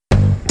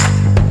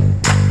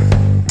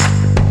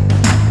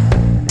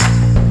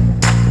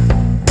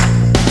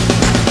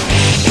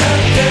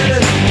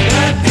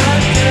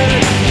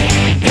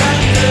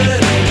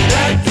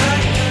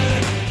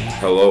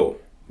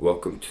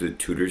the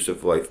Tutors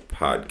of Life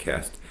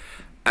podcast,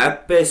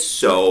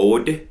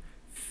 episode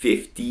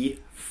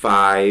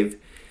 55.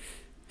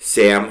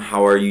 Sam,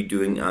 how are you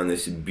doing on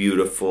this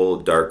beautiful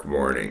dark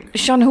morning?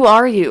 Shaun, who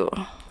are you?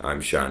 I'm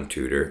Shaun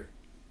Tudor.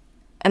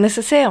 And this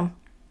is Sam.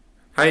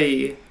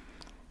 Hi.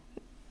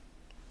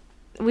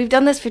 We've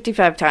done this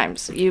 55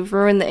 times. You've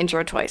ruined the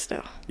intro twice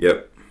now.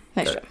 Yep.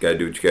 Nice job. Gotta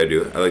do what you gotta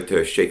do. I like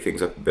to shake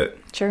things up a bit.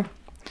 Sure.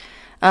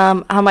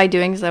 How am I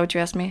doing? Is that what you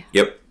asked me?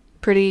 Yep.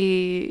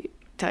 Pretty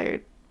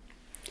tired.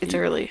 It's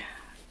early.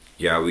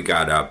 Yeah, we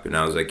got up and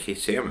I was like, hey,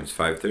 Sam, it's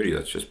 5:30.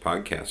 Let's just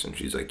podcast. And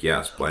she's like,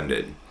 yeah,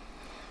 splendid.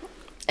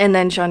 And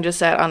then Shaun just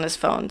sat on his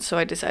phone, so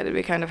I decided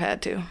we kind of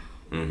had to.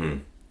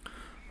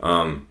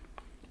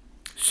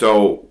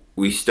 So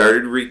we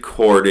started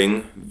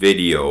recording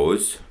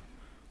videos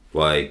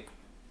like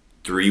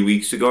 3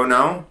 weeks ago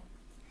now.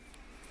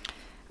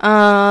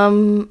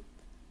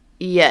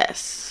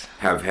 Yes.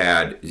 Have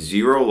had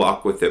zero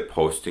luck with it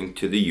posting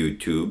to the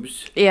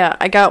YouTubes. Yeah,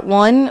 I got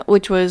one,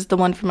 which was the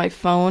one for my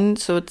phone,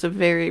 so it's a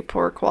very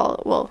poor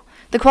quality. Well,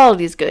 the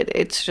quality is good.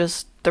 It's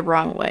just the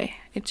wrong way.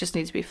 It just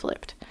needs to be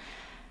flipped.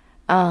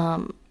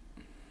 And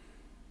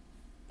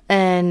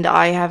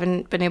I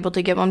haven't been able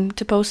to get one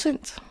to post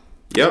since.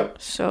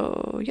 Yep.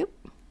 So, yep.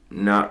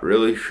 Not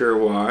really sure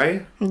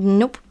why.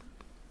 Nope.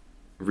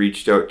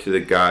 Reached out to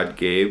the God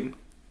Gabe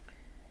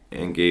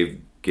and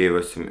gave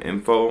us some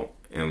info,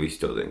 and we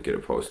still didn't get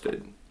it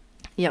posted.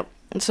 Yep.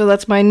 And so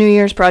that's my New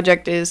Year's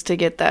project, is to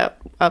get that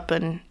up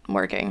and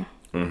working.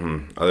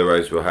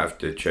 Otherwise, we'll have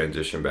to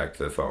transition back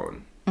to the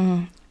phone.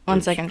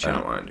 One second, Shaun. I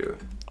don't want to do.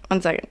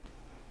 1 second.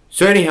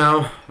 So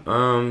anyhow,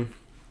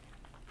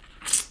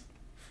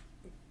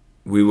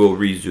 we will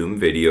resume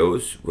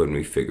videos when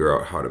we figure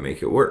out how to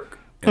make it work.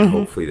 And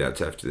hopefully that's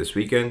after this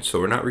weekend. So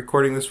we're not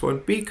recording this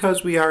one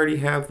because we already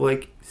have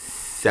like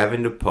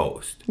 7 to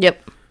post.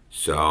 Yep.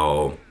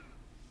 So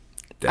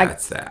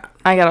that's that.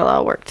 I got a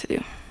lot of work to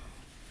do.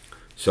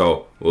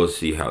 So we'll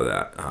see how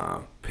that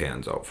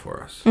pans out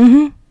for us.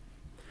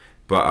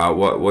 But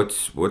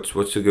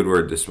what's a good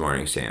word this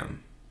morning,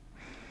 Sam?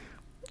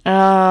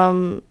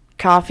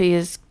 Coffee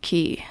is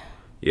key.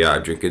 Yeah,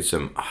 drinking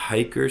some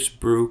Hiker's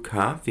Brew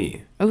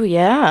coffee. Oh,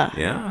 yeah.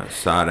 Yeah,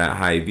 saw it at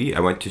Hy-Vee. I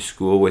went to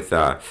school with,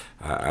 I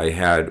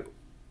had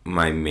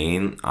my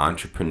main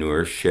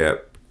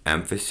entrepreneurship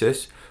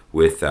emphasis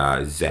with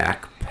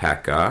Zach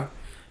Pekka.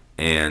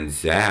 And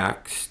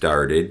Zach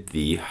started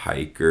the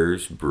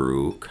Hiker's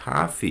Brew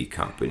Coffee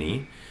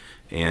Company.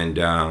 And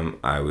Sam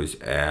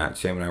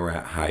and I were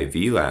at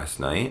Hy-Vee last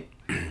night.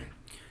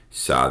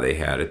 Saw they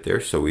had it there,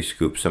 so we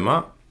scooped some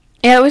up.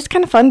 Yeah, it was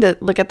kind of fun to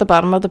look at the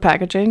bottom of the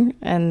packaging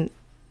and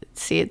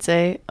see it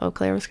say Eau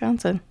Claire,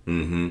 Wisconsin.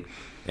 And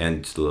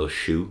it's a little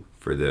shoe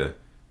for the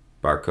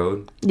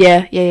barcode.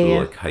 Yeah.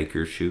 Like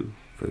hiker shoe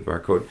for the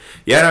barcode.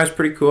 Yeah, no, it was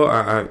pretty cool.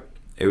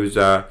 It was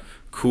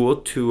cool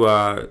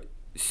to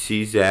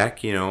see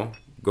Zach,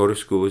 go to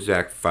school with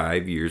Zach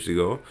 5 years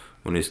ago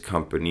when his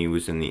company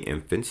was in the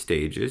infant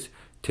stages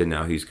to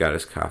now he's got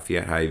his coffee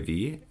at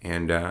Hy-Vee,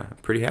 and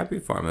pretty happy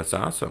for him. That's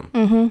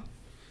awesome.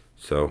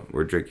 So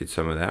we're drinking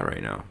some of that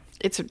right now.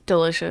 It's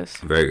delicious.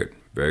 Very good.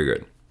 Very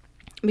good.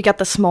 We got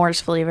the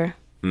s'mores flavor.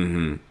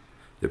 The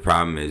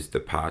problem is the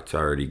pot's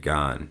already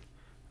gone,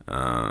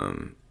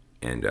 and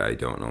I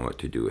don't know what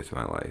to do with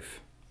my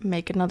life.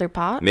 Make another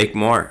pot? Make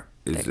more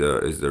is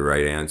the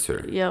right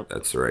answer. Yep.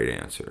 That's the right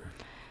answer.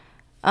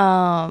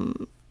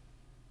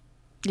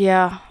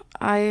 Yeah.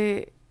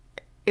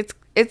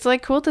 It's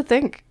like cool to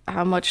think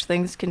how much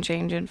things can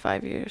change in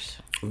 5 years.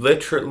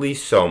 Literally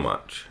so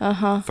much.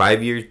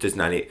 5 years does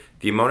not...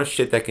 The amount of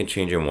shit that can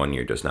change in 1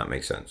 year does not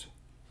make sense.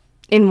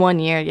 In 1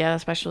 year, yeah,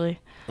 especially.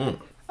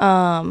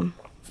 Yeah,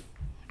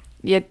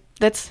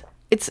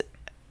 it's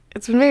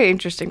been very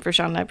interesting for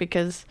Shaun and I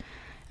because,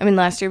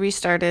 last year we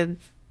started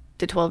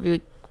the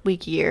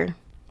 12-week year.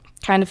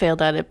 Kind of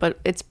failed at it, but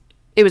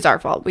it was our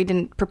fault. We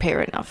didn't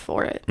prepare enough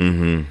for it.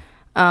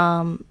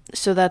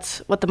 So that's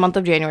what the month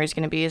of January is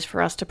going to be, is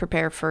for us to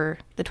prepare for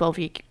the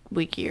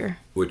 12-week year.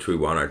 Which we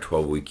want our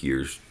 12-week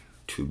years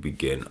to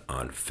begin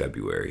on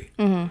February.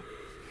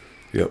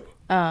 Yep.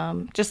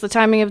 Just the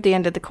timing of the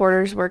end of the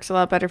quarters works a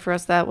lot better for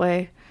us that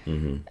way.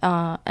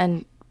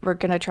 And we're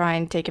going to try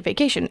and take a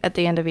vacation at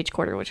the end of each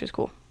quarter, which is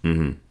cool.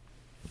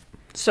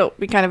 So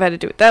we kind of had to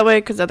do it that way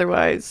because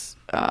otherwise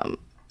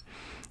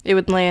it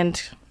would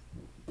land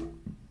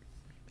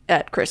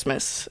at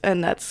Christmas,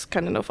 and that's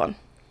kind of no fun.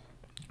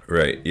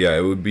 Right. Yeah,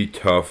 it would be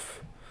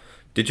tough.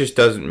 It just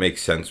doesn't make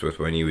sense with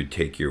when you would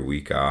take your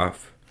week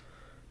off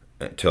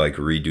to like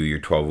redo your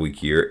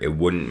 12-week year. It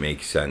wouldn't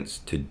make sense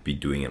to be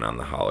doing it on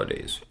the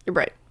holidays.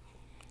 Right.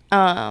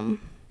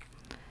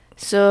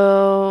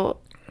 So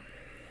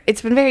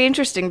it's been very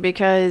interesting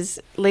because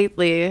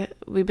lately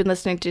we've been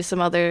listening to some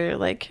other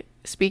like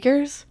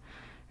speakers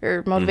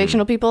or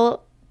motivational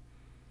people,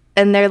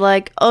 and they're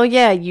like, oh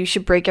yeah, you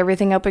should break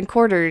everything up in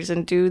quarters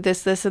and do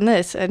this, this, and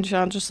this. And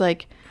Shaun's just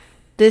like,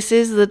 this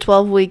is the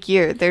 12-week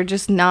year. They're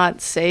just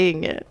not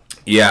saying it.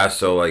 Yeah,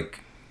 so like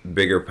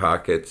Bigger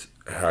Pockets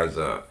has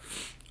a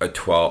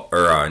 12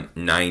 or a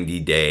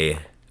 90-day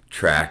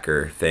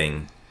tracker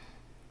thing.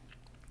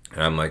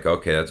 And I'm like,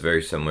 okay, that's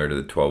very similar to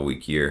the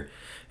 12-week year.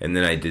 And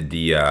then I did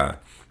the,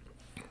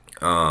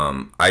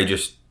 I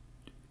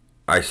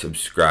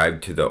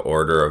subscribed to the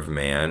Order of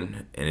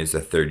Man, and it's a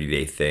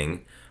 30-day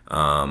thing.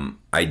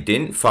 I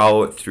didn't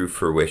follow it through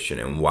fruition,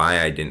 and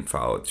why I didn't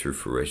follow it through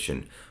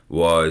fruition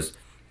was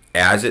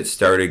as it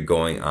started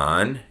going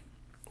on,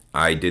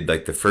 I did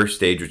like the first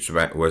stage, which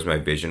was my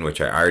vision, which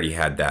I already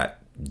had that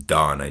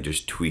done. I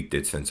just tweaked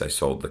it since I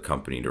sold the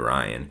company to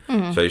Ryan.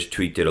 So I just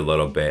tweaked it a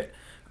little bit.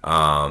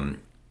 And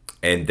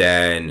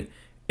then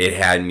it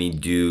had me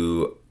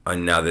do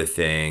another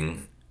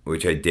thing,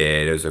 which I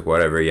did. I was like,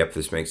 whatever, yep,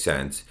 this makes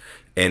sense.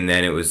 And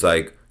then it was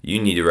like,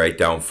 you need to write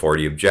down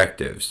 40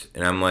 objectives.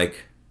 And I'm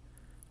like,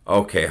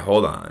 okay,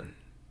 hold on.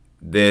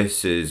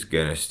 This is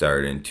going to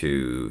start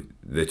into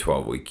the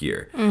 12-week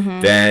year.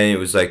 Then it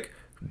was like,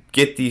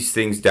 get these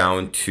things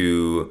down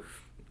to,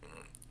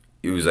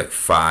 it was like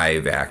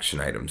 5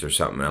 action items or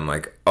something. And I'm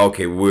like,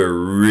 okay, we're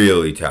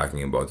really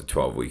talking about the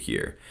 12-week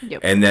year. Yep.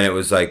 And then it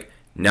was like,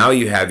 now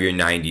you have your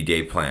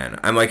 90-day plan.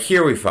 I'm like,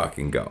 here we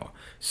fucking go.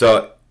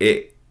 So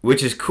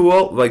which is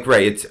cool. Like,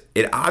 right,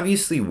 it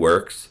obviously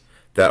works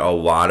that a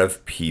lot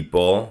of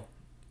people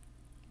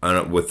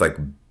with like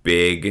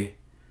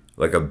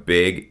a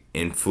big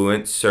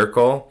influence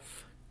circle,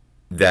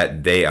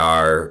 that they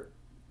are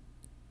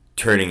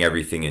turning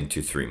everything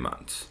into 3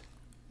 months.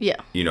 Yeah.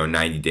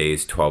 90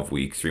 days, 12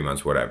 weeks, 3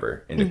 months,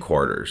 whatever, into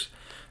quarters.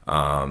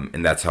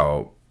 And that's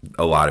how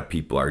a lot of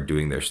people are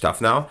doing their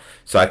stuff now.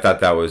 So I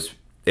thought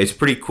it's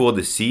pretty cool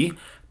to see.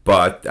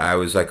 But I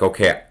was like,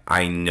 okay,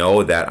 I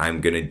know that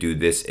I'm going to do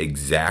this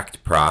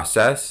exact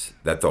process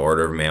that the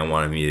Order of Man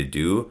wanted me to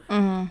do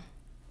in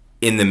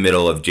the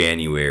middle of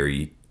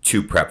January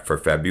to prep for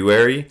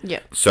February. Yeah.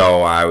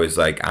 So I was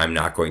like, I'm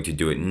not going to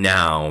do it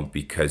now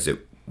because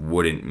it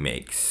wouldn't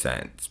make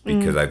sense,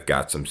 because I've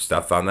got some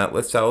stuff on that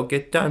list that will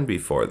get done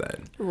before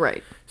then.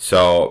 Right.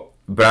 So,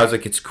 but I was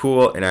like, it's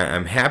cool, and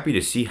I'm happy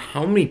to see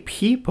how many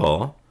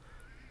people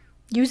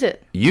use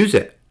it.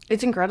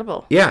 It's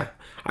incredible. Yeah.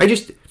 I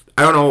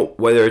don't know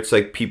whether it's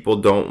like people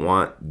don't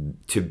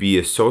want to be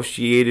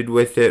associated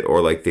with it, or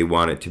like they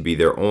want it to be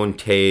their own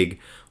tag,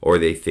 or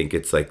they think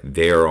it's like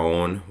their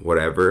own,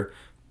 whatever.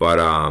 But,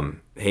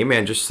 hey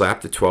man, just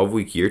slap the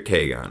 12-week year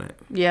tag on it.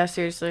 Yeah,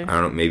 seriously. I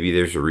don't know. Maybe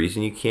there's a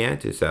reason you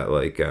can't. Is that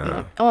like...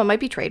 it might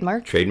be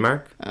trademark.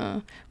 Trademark?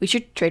 We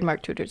should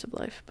trademark Tutors of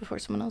Life before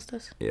someone else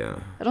does. Yeah.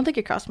 I don't think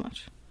it costs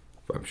much.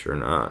 I'm sure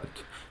not.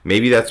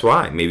 Maybe that's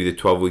why. Maybe the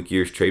 12-week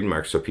year is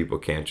trademarked, so people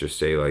can't just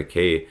say like,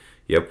 hey,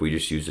 yep, we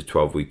just use the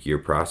 12-week year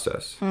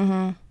process.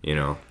 That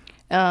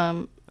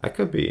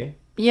could be.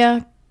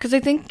 Yeah, because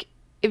I think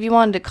if you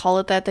wanted to call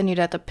it that, then you'd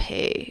have to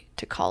pay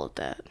to call it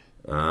that.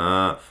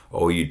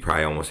 You'd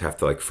probably almost have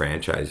to like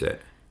franchise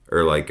it,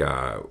 or like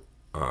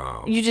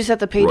you just have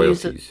to pay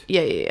royalties. to use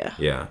it.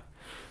 Yeah.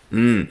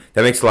 That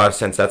makes a lot of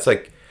sense. That's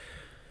like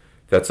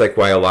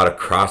why a lot of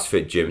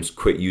CrossFit gyms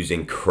quit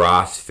using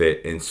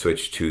CrossFit and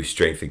switched to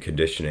strength and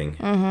conditioning.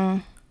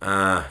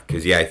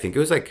 Because I think it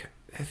was like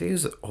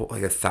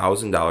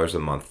 $1,000 a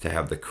month to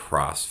have the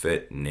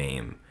CrossFit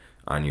name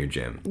on your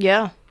gym.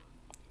 Yeah,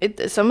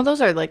 some of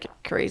those are like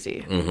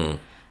crazy.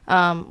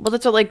 Well,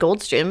 that's what like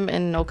Gold's Gym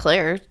in Eau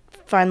Claire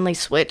finally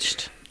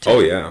switched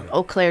to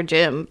Eau Claire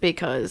Gym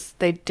because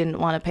they didn't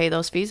want to pay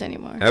those fees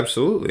anymore.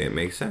 Absolutely, it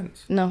makes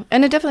sense. No,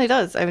 and it definitely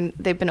does. I mean,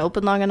 they've been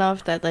open long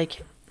enough that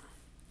like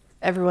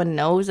everyone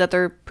knows that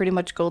they're pretty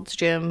much Gold's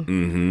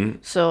Gym.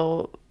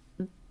 So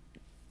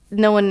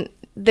they weren't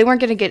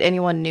going to get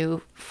anyone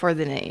new for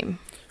the name.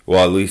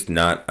 Well, at least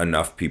not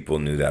enough people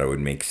knew that it would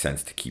make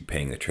sense to keep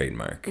paying the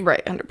trademark.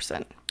 Right,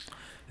 100%.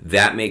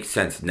 That makes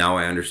sense. Now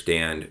I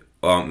understand.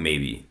 Well,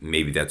 maybe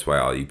that's why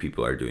all you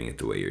people are doing it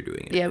the way you're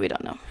doing it. Yeah, we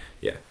don't know.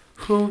 Yeah.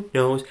 Who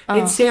knows?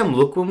 And Sam,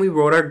 look when we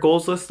wrote our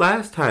goals list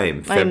last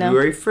time.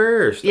 February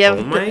 1st. Yeah,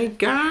 oh my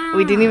God.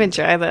 We didn't even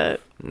try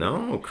that.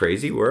 No,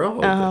 crazy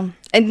world.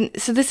 And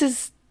so this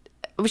is...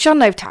 Shaun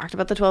and I have talked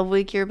about the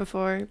 12-week year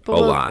before. But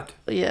a lot.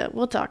 Yeah,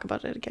 we'll talk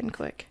about it again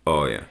quick.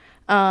 Oh, yeah.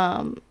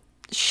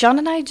 Shaun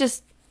and I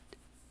just...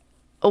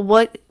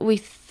 What we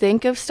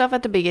think of stuff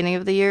at the beginning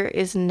of the year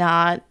is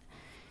not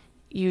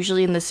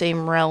usually in the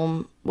same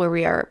realm where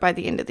we are by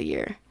the end of the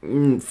year.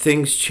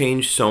 Things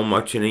change so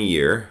much in a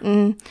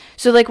year.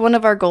 So like one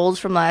of our goals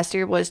from last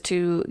year was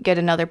to get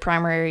another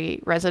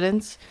primary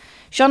residence.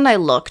 Shaun and I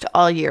looked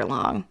all year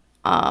long.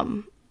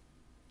 And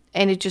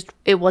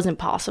it wasn't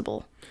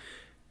possible.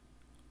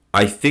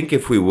 I think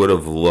if we would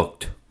have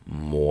looked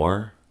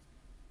more,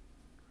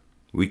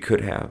 we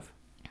could have.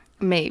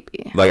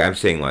 Maybe. Like I'm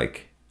saying,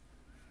 like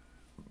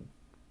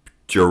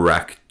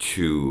direct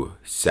to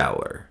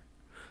seller.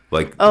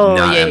 Like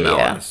not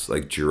MLS,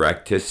 like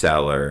direct to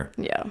seller.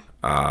 Yeah.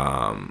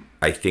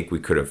 I think we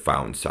could have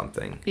found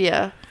something.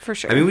 Yeah, for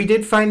sure. I mean, we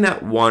did find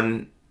that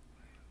one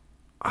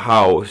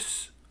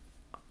house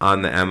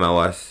on the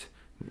MLS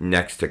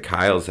next to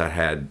Kyle's that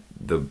had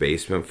the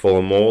basement full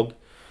of mold.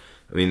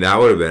 I mean, that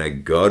would have been a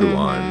good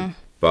one,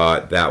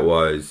 but that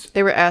was...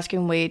 They were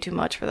asking way too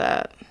much for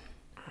that.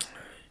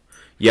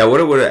 Yeah,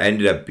 what it would have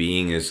ended up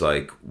being is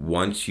like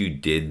once you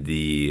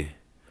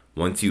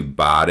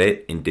bought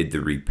it and did the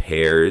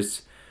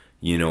repairs,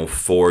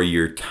 for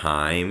your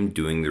time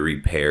doing the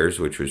repairs,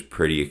 which was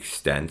pretty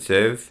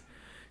extensive,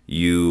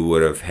 you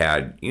would have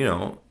had,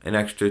 an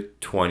extra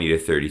 20 to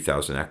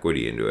 30,000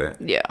 equity into it.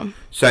 Yeah.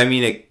 So I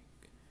mean,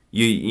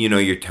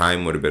 your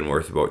time would have been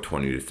worth about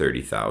 20 to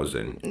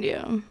 30,000.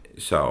 Yeah.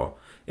 So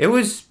it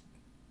was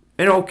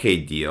an okay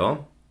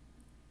deal.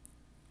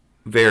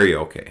 Very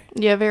okay.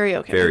 Yeah, very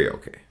okay. Very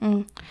okay.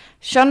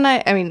 Shaun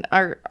and I mean,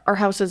 our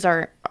houses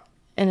are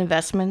an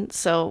investment,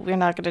 so we're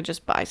not going to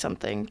just buy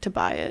something to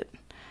buy it.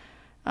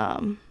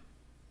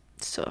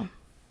 So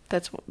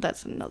that's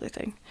another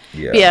thing.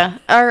 Yeah. But yeah,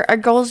 our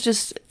goals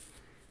just,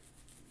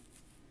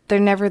 they're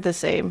never the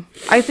same.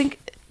 I think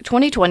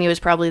 2020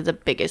 was probably the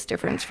biggest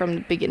difference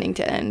from beginning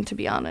to end, to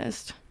be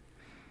honest.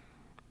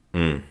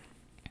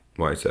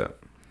 Why is that?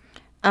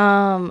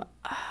 I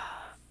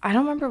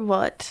don't remember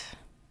what.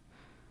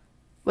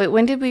 Wait,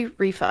 when did we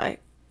refi?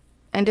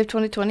 End of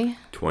 2020?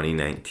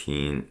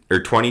 2019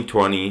 or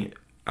 2020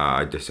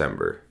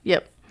 December.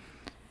 Yep.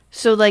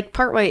 So like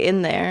partway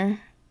in there,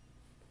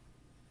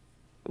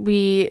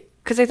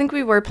 because I think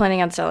we were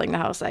planning on selling the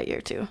house that year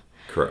too.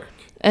 Correct.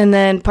 And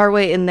then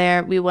partway in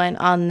there, we went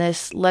on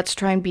this let's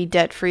try and be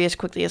debt free as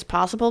quickly as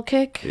possible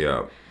kick.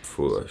 Yeah,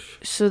 foolish.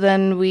 So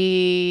then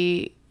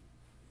we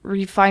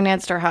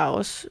refinanced our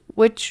house,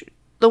 which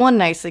the one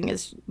nice thing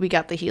is we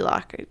got the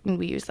HELOC and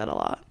we use that a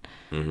lot.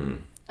 Mm-hmm.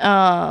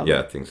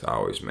 Yeah, things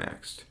always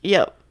maxed.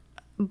 Yep.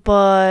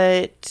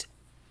 But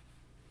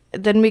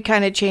then we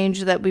kind of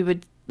changed that we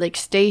would like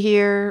stay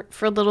here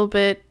for a little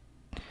bit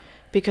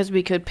because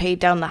we could pay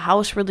down the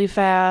house really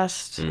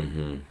fast.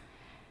 Mm-hmm.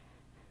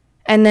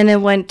 And then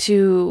it went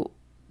to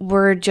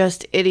we're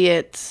just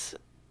idiots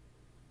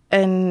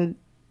and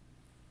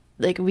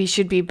like we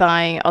should be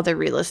buying other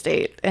real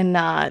estate and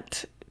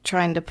not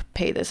trying to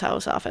pay this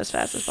house off as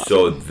fast as possible.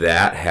 So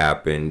that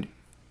happened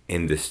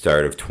in the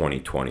start of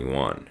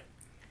 2021.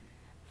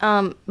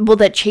 Well,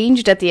 that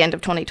changed at the end of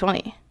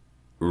 2020.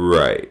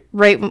 Right.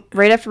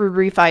 Right after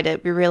we refied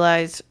it, we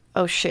realized,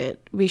 oh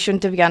shit, we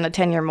shouldn't have gotten a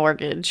 10-year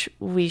mortgage.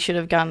 We should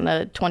have gotten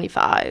a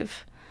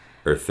 25.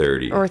 Or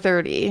 30. Or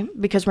 30,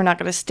 because we're not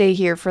going to stay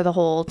here for the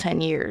whole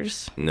 10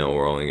 years. No,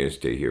 we're only going to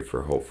stay here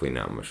for hopefully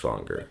not much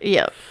longer.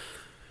 Yep.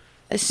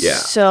 Yeah.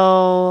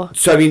 So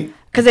I mean...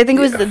 Because I think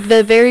it was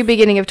the very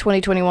beginning of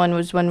 2021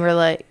 was when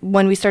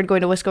when we started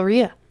going to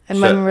Wisco-Ria. And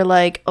when we were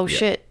like, oh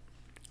shit.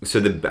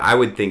 So I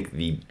would think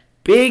the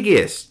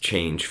biggest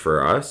change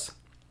for us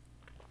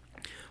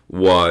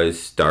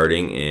was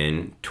starting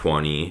in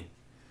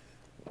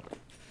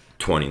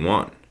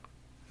 2021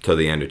 till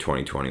the end of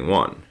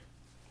 2021.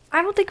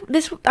 I don't think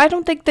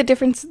the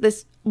difference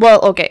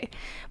well, okay.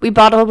 We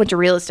bought a whole bunch of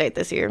real estate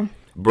this year.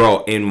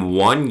 Bro, in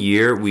 1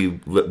 year we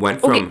went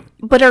from... Okay,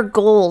 but our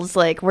goals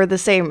were the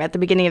same at the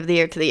beginning of the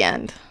year to the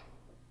end.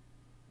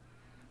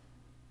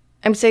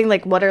 I'm saying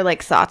what our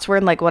thoughts were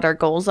and what our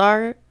goals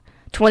are.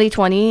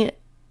 2020,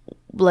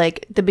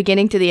 the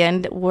beginning to the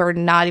end, were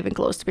not even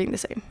close to being the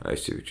same. I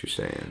see what you're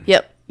saying.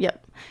 Yep.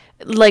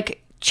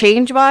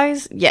 Change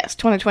wise, yes,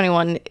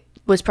 2021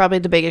 was probably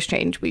the biggest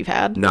change we've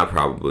had. Not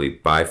probably,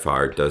 by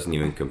far, doesn't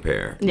even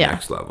compare. Yeah.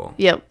 Next level.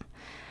 Yep.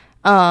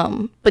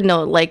 But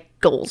no,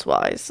 goals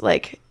wise,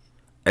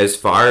 as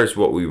far as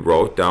what we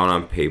wrote down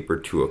on paper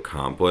to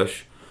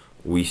accomplish,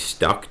 we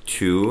stuck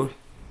to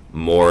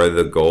more of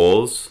the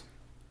goals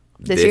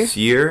this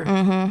year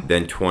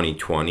than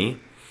 2020.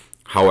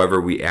 However,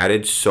 we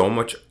added so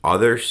much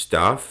other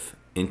stuff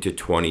into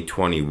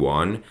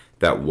 2021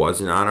 that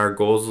wasn't on our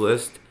goals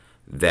list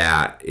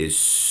that is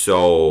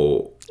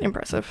so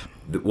impressive.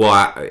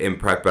 Well,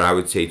 but I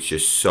would say it's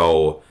just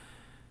so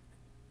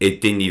it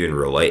didn't even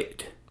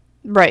relate.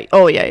 Right.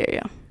 Oh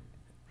yeah.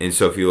 And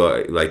so if you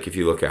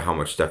look at how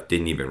much stuff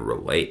didn't even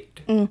relate.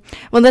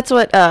 Well, that's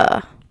what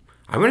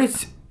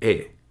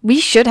hey,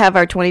 we should have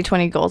our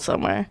 2020 goal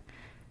somewhere.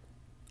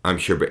 I'm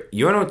sure, but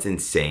you wanna know what's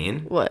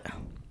insane? What?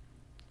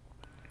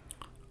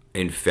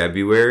 In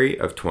February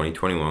of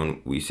 2021,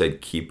 we said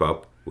keep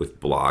up with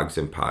blogs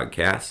and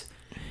podcasts.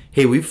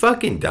 Hey, we've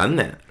fucking done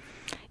that.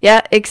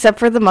 Yeah, except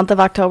for the month of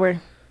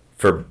October.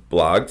 For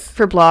blogs?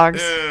 For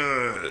blogs.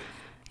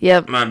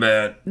 Yep. My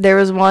bad. There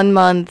was 1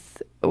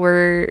 month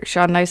where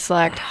Shaun and I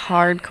slacked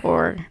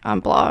hardcore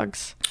on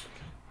blogs.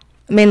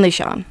 Mainly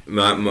Shaun.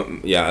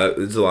 Yeah,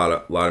 it's a lot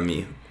of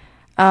me.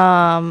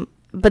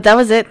 But that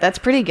was it. That's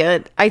pretty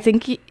good. I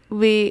think you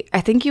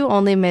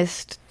only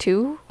missed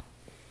 2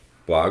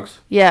 blogs.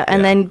 Yeah,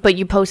 and then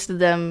you posted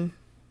them.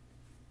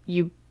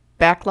 You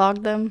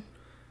backlogged them.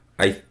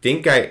 I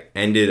think I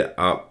ended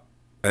up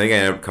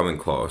coming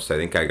close. I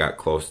think I got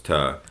close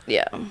to.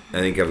 Yeah. I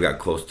think I've got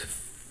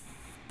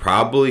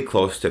probably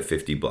close to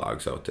 50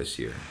 blogs out this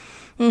year.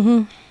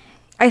 Mhm.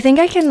 I think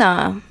I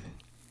can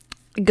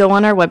go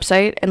on our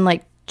website and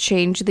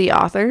change the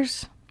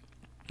authors.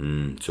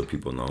 So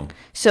people know.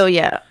 So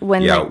yeah,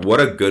 what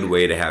a good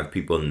way to have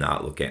people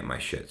not look at my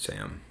shit,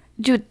 Sam.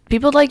 Dude,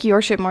 people like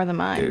your shit more than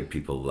mine. Dude,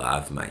 people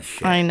love my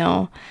shit. I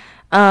know.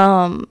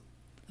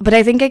 But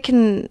I think I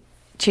can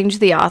change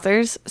the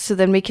authors so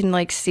then we can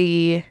like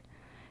see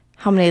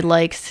how many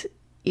likes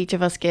each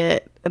of us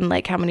get and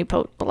like how many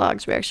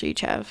blogs we actually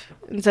each have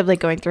instead of like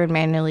going through and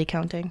manually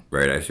counting.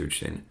 Right, I see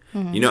what you're saying.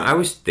 Mm-hmm. You know, I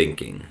was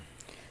thinking.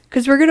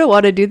 Because we're going to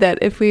want to do that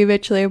if we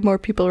eventually have more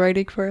people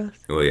writing for us.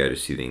 Well, yeah, to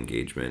see the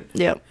engagement.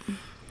 Yep.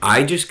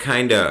 I just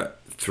kind of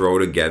throw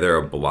together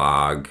a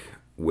blog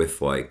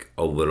with like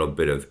a little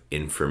bit of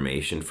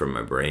information from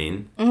my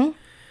brain. Mm-hmm.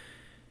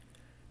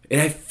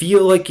 And I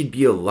feel like it'd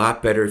be a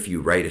lot better if you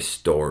write a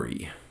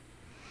story.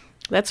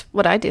 That's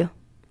what I do.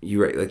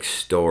 You write like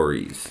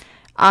stories.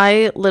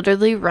 I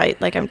literally write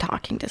like I'm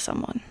talking to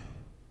someone.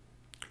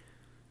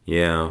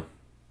 Yeah.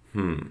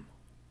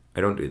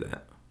 I don't do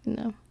that.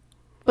 No.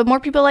 But more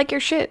people like your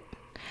shit.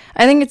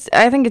 I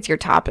think it's your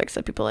topics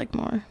that people like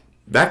more.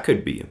 That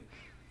could be.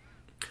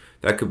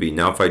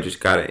 Now, if I just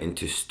got it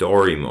into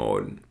story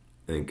mode,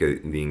 I think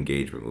the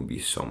engagement would be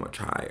so much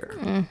higher.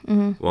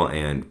 Mm-hmm. Well,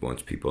 and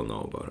once people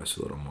know about us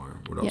a little more,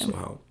 would also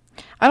help.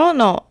 I don't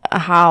know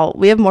how.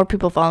 We have more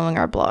people following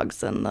our blogs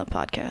than the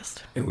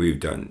podcast. And we've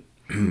done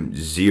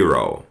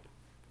zero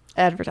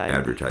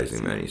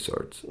advertising of any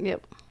sorts.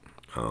 Yep.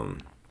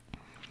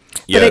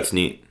 Yeah, that's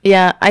neat.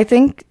 Yeah, I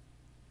think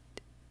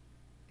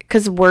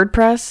because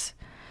WordPress,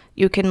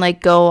 you can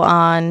like go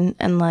on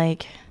and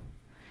like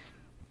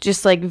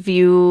just like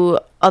view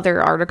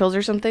other articles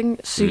or something.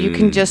 So you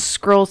can just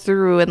scroll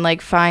through and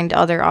like find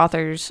other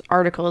authors'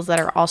 articles that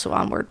are also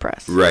on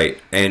WordPress. Right.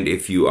 And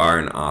if you are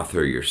an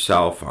author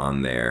yourself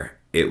on there,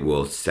 it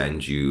will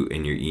send you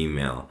in your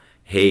email,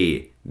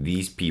 hey,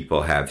 these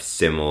people have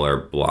similar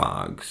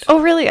blogs.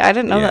 Oh, really? I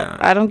didn't know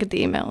that. I don't get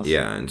the emails.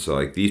 Yeah, and so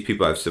like these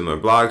people have similar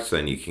blogs, so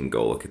then you can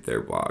go look at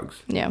their blogs.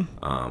 Yeah.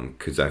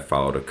 Because I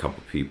followed a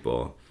couple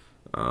people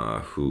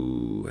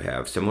who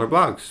have similar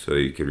blogs, so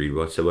you could read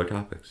about similar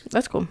topics.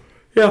 That's cool.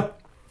 Yeah.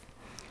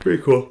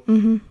 Pretty cool.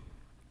 Mm-hmm.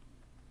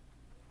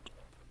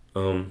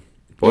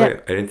 I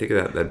didn't think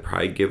of that. That'd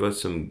probably give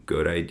us some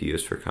good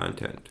ideas for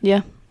content.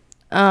 Yeah.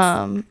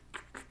 But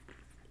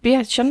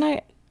yeah,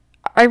 shouldn't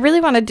I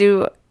really want to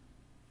do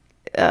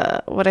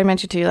what I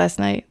mentioned to you last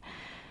night,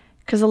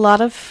 because a lot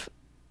of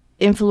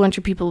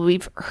influential people,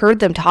 we've heard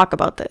them talk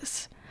about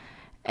this,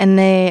 and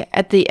they,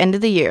 at the end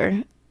of the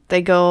year,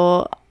 they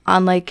go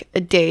on like a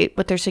date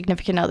with their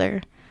significant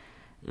other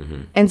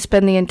and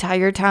spend the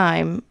entire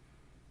time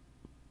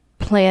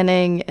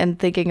planning and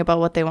thinking about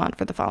what they want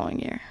for the following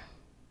year.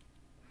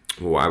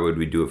 Why would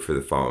we do it for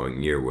the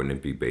following year? Wouldn't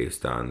it be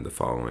based on the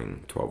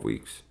following 12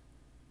 weeks?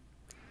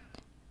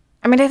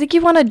 I mean, I think you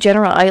want a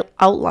general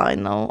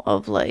outline, though,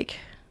 of like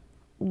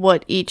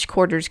what each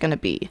quarter is going to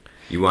be.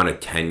 You want a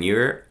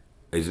 10-year?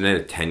 Isn't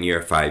it a 10-year,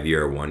 a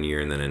 5-year, a 1 year,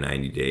 and then a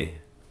 90-day?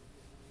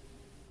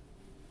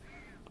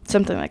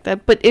 Something like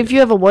that. But if you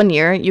have a 1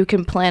 year, you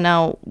can plan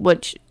out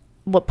what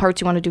parts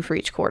you want to do for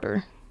each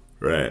quarter.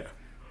 Right.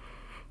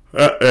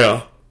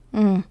 Yeah.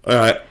 All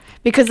right.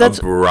 Because that's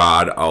a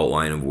broad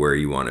outline of where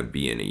you want to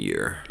be in a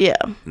year. Yeah.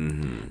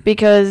 Mm-hmm.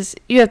 Because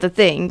you have to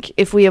think,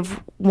 if we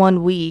have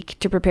 1 week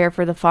to prepare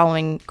for the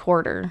following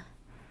quarter,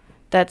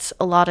 that's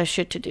a lot of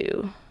shit to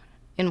do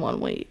in 1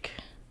 week.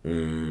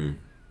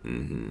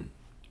 Mm-hmm.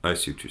 I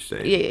see what you're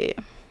saying. Yeah.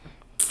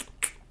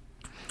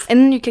 And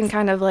then you can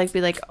kind of like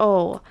be like,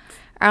 oh,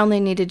 I only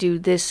need to do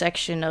this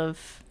section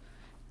of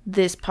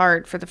this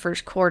part for the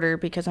first quarter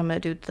because I'm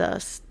going to do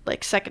the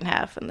like second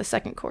half in the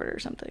second quarter or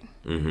something.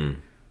 Mm-hmm.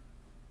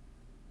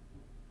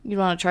 You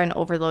don't want to try and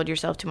overload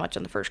yourself too much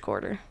in the first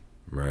quarter.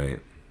 Right.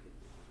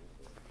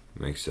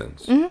 Makes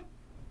sense. Mm-hmm.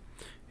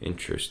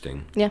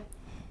 Interesting. Yeah.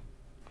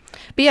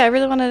 But yeah, I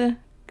really want to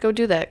go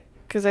do that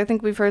because I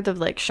think we've heard of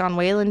like Sean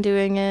Whalen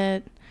doing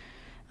it,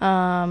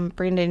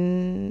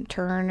 Brandon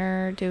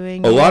Turner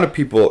doing it. A lot of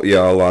people,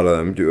 a lot of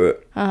them do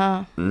it.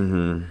 Uh-huh.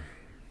 Mm-hmm.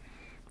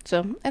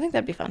 So I think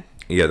that'd be fun.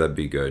 Yeah, that'd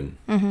be good.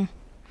 Mm-hmm.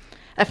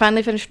 I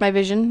finally finished my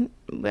vision,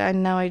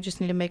 and now I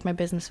just need to make my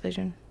business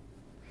vision.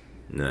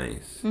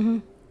 Nice. Mm-hmm.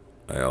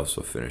 I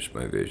also finished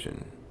my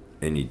vision.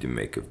 I need to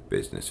make a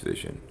business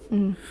vision.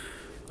 Mm-hmm.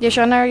 Yeah,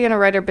 Sean and I are going to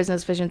write our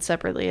business vision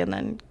separately and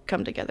then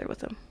come together with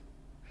them.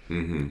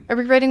 Mm-hmm. Are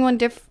we writing one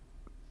Is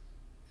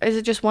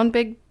it just one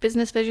big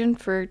business vision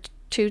for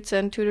Toots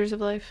and Tutors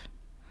of Life?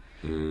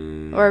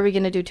 Or are we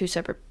going to do two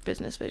separate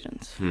business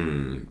visions?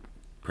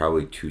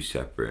 Probably two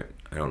separate.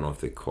 I don't know if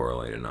they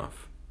correlate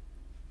enough.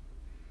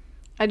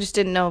 I just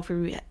didn't know if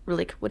we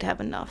really would have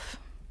enough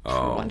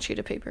for one sheet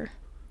of paper.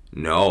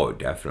 No,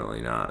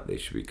 definitely not. They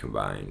should be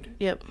combined.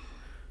 Yep.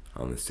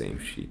 On the same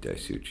sheet. I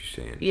see what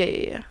you're saying.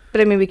 Yeah.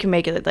 But I mean, we can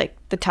make it like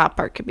the top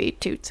part could be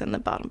Toots and the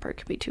bottom part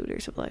could be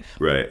Tutors of Life.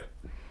 Right.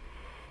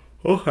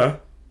 Okay.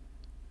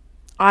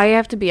 I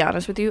have to be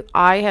honest with you.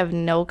 I have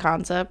no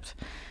concept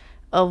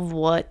of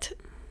what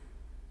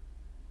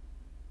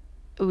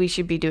we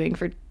should be doing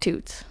for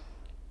Toots.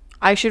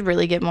 I should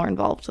really get more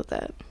involved with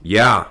that.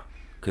 Yeah.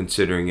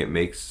 Considering it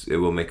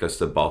will make us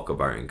the bulk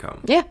of our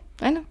income. Yeah,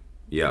 I know.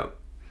 Yeah.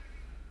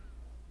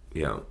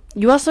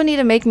 You also need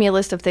to make me a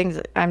list of things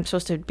that I'm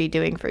supposed to be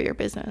doing for your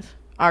business.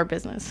 Our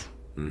business.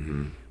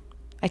 Mm-hmm.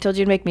 I told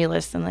you to make me a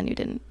list and then you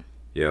didn't.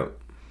 Yep.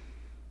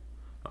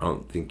 I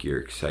don't think you're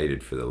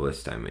excited for the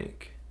list I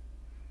make.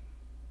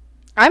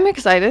 I'm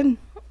excited.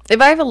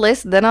 If I have a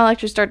list, then I'll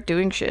actually start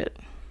doing shit.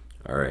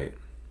 All right.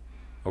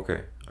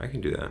 Okay. I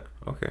can do that.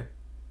 Okay.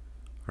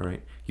 All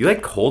right. You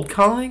like cold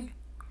calling?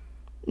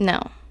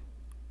 No.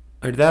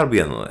 Or that'll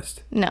be on the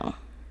list. No.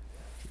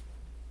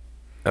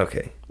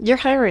 Okay. You're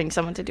hiring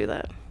someone to do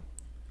that.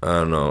 I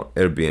don't know.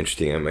 It'll be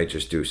interesting. I might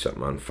just do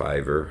something on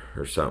Fiverr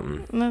or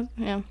something. No,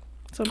 yeah.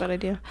 It's not a bad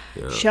idea.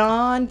 Yeah.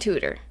 Sean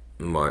Tudor.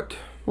 What?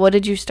 What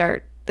did you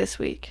start this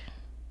week?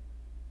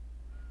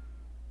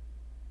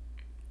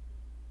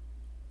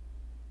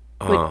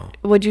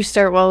 What'd you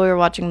start while we were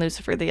watching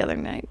Lucifer the other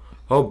night?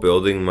 Oh,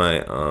 building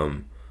my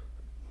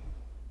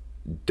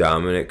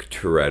Dominic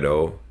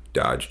Toretto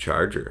Dodge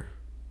Charger.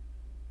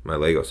 My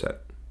Lego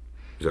set.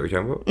 Is that what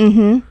you're talking about?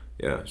 Mm-hmm.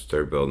 Yeah,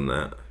 started building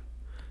that.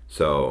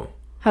 So...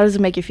 How does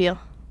it make you feel?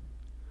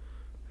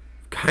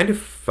 Kind of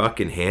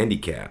fucking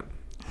handicapped.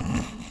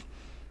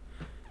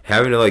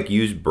 Having to, like,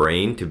 use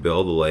brain to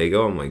build a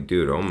Lego, I'm like,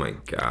 dude, oh my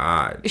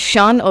god.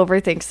 Sean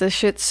overthinks this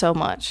shit so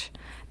much.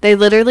 They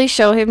literally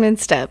show him in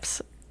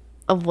steps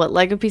of what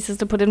Lego pieces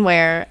to put in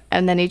where,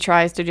 and then he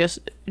tries to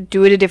just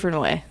do it a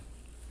different way.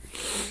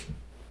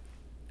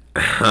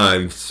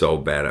 I'm so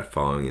bad at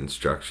following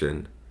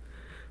instruction.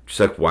 Just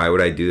like, why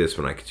would I do this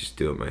when I could just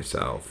do it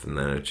myself? And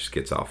then it just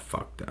gets all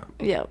fucked up.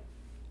 Yep.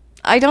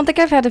 I don't think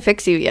I've had to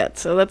fix you yet,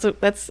 so that's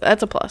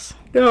a plus.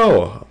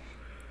 No.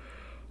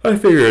 I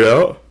figured it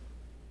out.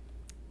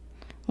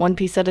 One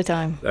piece at a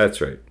time. That's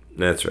right.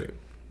 That's right.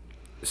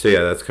 So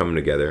yeah, that's coming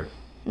together.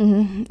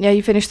 Mm-hmm. Yeah,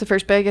 you finished the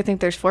first bag. I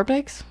think there's 4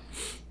 bags.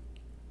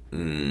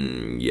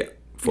 Yeah,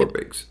 4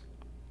 bags.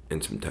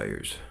 And some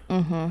tires.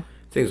 Mm-hmm. I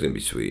think it's going to be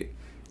sweet.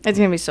 It's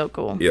going to be so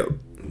cool. Yep.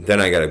 Then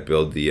I got to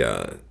build the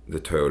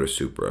Toyota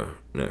Supra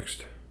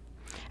next.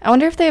 I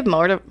wonder if they have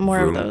more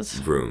of those.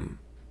 Vroom.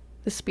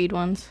 The speed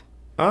ones.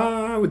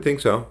 I would think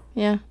so.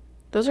 Yeah.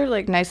 Those are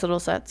like nice little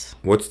sets.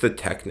 What's the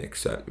Technic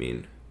set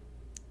mean?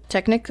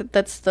 Technic,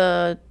 that's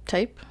the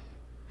type.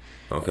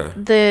 Okay.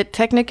 The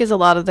Technic is a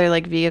lot of their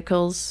like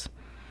vehicles.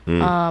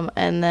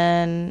 And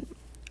then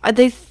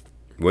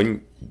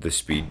Wouldn't the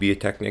Speed be a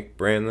Technic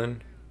brand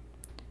then?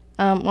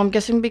 well, I'm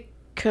guessing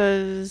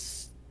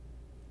because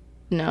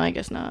no, I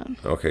guess not.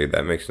 Okay,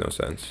 that makes no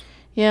sense.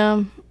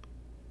 Yeah.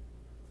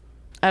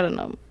 I don't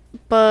know.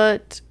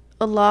 But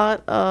a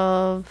lot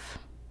of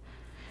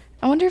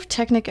I wonder if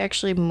Technic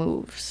actually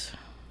moves.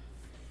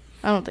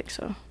 I don't think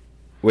so.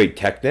 Wait,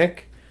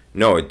 Technic?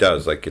 No, it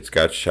does. Like, it's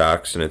got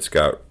shocks and it's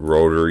got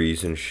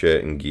rotaries and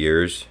shit and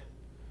gears.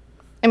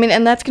 I mean,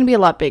 and that's going to be a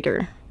lot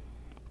bigger,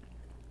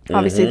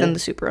 obviously, than the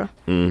Supra.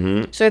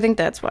 Mm-hmm. So I think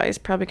that's why. It's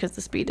probably because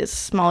the Speed is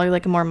smaller,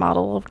 like a more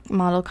model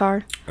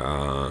car.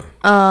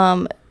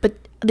 But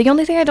the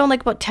only thing I don't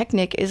like about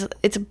Technic is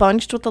it's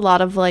bunched with a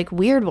lot of, like,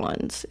 weird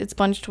ones. It's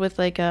bunched with,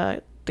 like,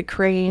 the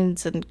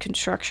cranes and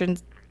construction,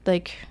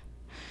 like,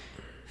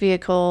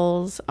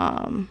 vehicles.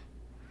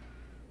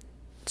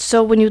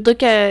 So when you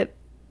look at,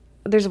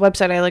 there's a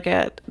website I look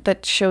at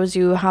that shows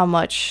you how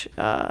much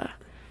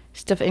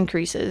stuff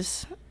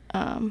increases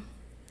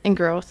in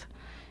growth.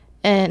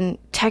 And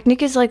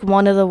Technic is like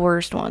one of the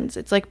worst ones.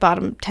 It's like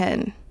bottom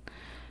 10.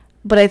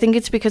 But I think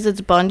it's because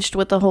it's bunched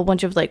with a whole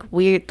bunch of like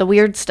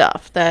weird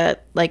stuff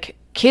that like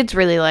kids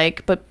really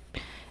like, but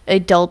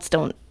adults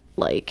don't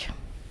like.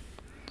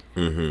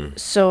 Mm-hmm.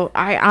 So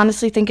I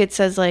honestly think it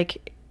says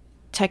like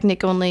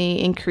Technic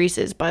only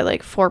increases by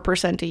like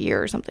 4% a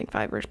year or something,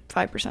 5%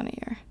 a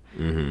year.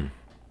 Mm-hmm.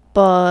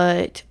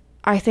 But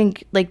I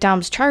think like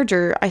Dom's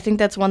Charger, I think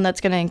that's one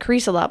that's going to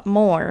increase a lot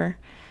more.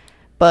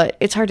 But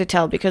it's hard to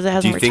tell because it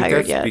hasn't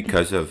retired yet. Do you think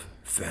that's because of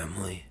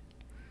family?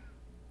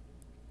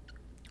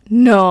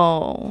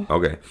 No.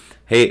 Okay.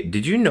 Hey,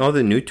 did you know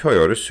the new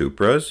Toyota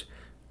Supras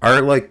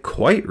are like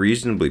quite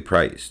reasonably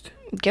priced?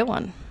 Get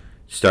one.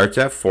 Starts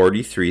at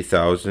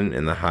 $43,000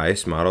 and the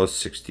highest model is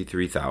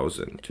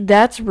 $63,000.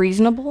 That's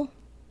reasonable?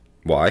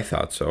 Well, I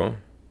thought so.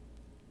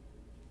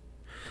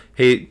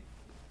 Hey,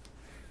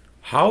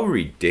 how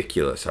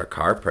ridiculous are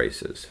car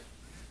prices?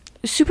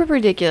 Super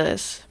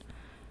ridiculous.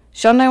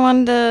 Sean and I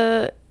wanted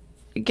to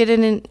get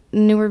in a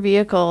newer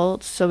vehicle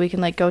so we can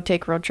like go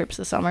take road trips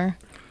this summer.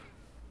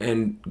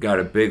 And got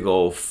a big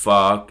old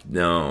fuck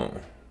no.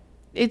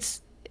 It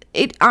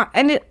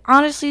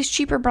honestly is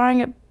cheaper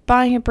buying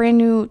a brand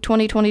new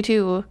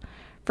 2022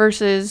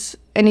 versus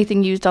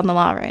anything used on the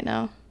lot right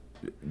now.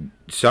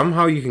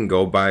 Somehow you can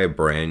go buy a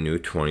brand new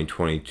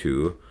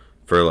 2022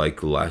 for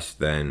like less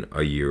than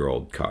a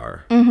year-old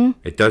car. Mm-hmm.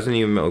 It doesn't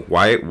even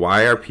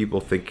why are people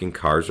thinking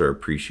cars are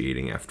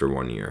appreciating after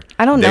 1 year?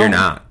 I don't know. They're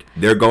not.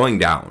 They're going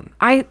down.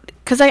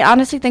 Because I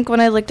honestly think when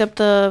I looked up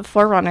the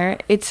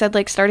 4Runner, it said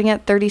like starting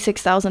at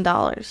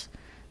 $36,000.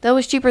 That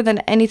was cheaper than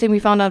anything we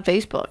found on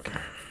Facebook.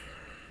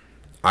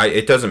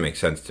 It doesn't make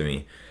sense to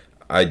me.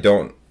 I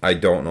don't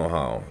know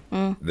how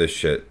this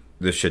shit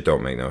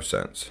don't make no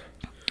sense.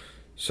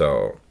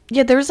 So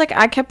yeah, there was like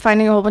I kept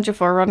finding a whole bunch of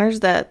 4Runners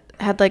that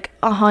had like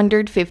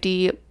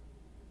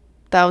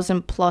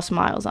 150,000 plus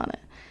miles on it,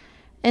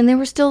 and they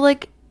were still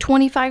like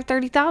 25,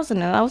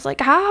 30,000. And I was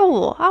like,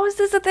 how? How is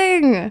this a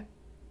thing?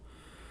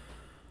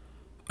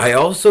 I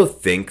also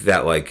think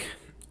that, like,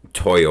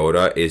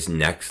 Toyota is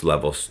next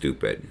level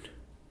stupid.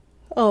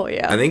 Oh,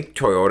 yeah. I think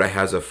Toyota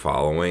has a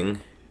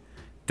following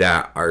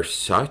that are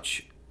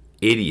such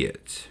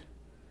idiots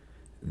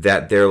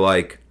that they're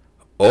like,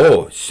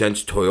 oh,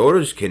 since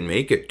Toyotas can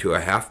make it to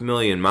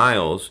 500,000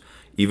 miles,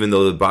 even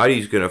though the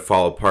body's going to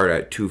fall apart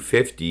at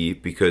 250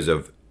 because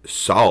of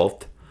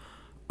salt,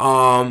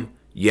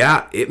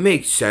 yeah, it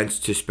makes sense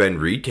to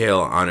spend retail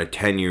on a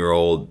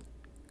 10-year-old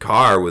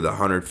car with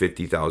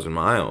 150,000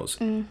 miles.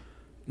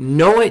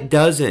 No, it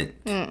doesn't.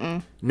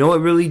 No, it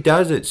really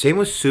doesn't. Same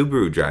with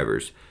Subaru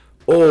drivers.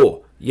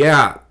 Oh,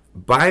 yeah,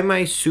 buy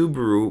my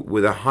Subaru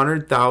with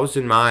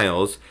 100,000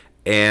 miles,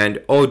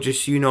 and, oh,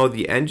 just so you know,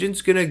 the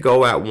engine's going to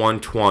go at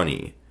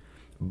 120.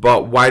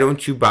 But why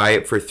don't you buy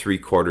it for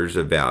 3/4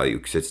 of value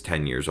because it's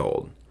 10 years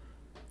old?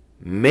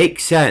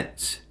 Makes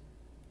sense.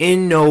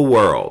 In no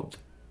world.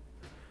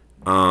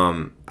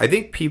 I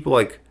think people,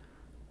 like,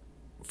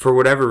 for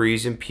whatever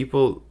reason,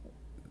 people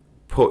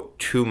put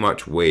too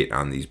much weight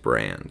on these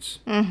brands.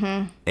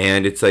 And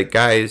it's like,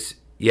 guys,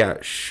 yeah,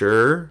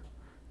 sure,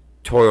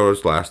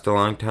 Toyotas last a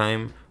long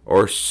time.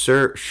 Or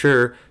sure,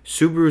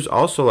 Subarus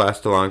also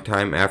last a long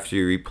time after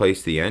you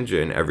replace the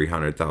engine every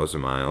 100,000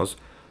 miles.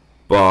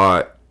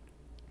 But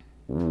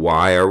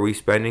why are we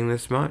spending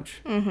this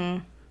much?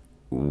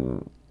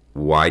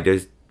 Why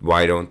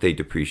don't they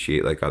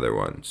depreciate like other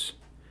ones?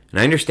 And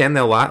I understand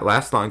they'll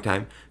last a long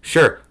time.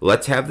 Sure,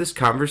 let's have this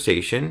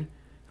conversation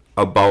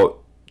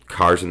about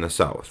cars in the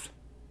South.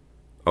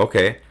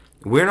 Okay,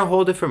 we're in a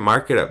whole different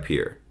market up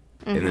here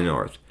in the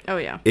North. Oh,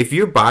 yeah. If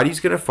your body's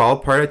going to fall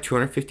apart at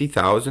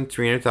 250,000,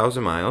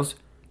 300,000 miles,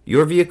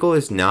 your vehicle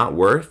is not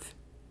worth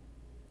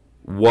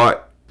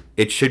what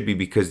it should be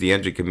because the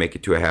engine can make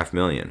it to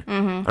 500,000.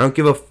 I don't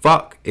give a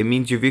fuck. It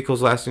means your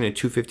vehicle's lasting at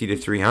 250 to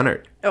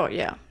 300. Oh,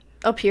 yeah.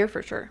 Up here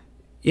for sure.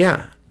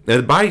 Yeah. Now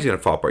the body's going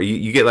to fall apart.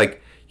 You get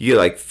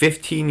like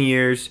 15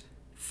 years,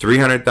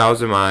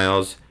 300,000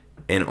 miles,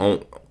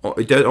 and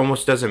it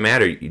almost doesn't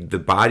matter. The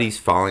body's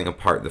falling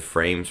apart. The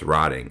frame's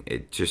rotting.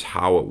 It's just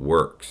how it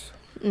works.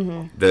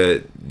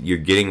 You're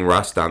getting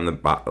rust on the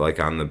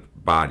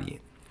body.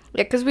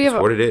 Yeah, because we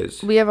have what it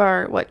is. We have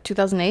our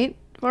 2008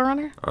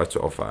 4Runner. Oh, it's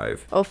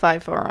 05.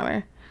 05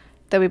 4Runner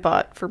that we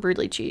bought for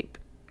brutally cheap,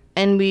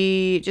 and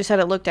we just had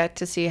it looked at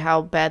to see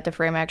how bad the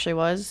frame actually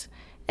was,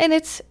 and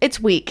it's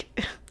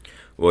weak.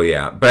 Well,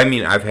 yeah, but I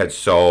mean, I've had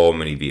so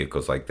many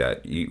vehicles like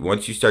that.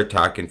 Once you start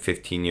talking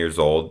 15 years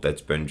old,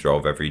 that's been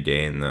drove every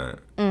day, and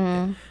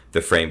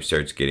the frame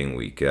starts getting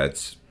weak.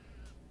 That's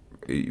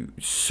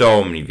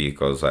so many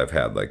vehicles I've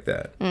had like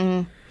that.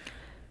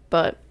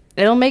 But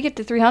it'll make it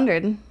to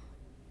 300,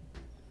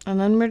 and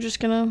then we're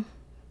just gonna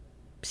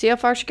see how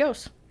far she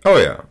goes. Oh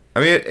yeah, I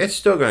mean, it's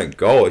still gonna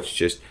go. It's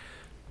just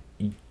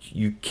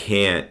you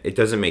can't. It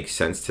doesn't make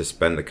sense to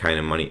spend the kind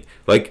of money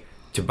like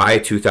to buy a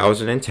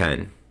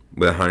 2010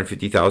 with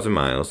 150,000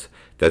 miles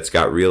that's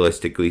got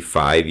realistically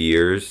 5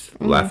 years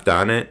left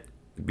on it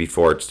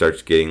before it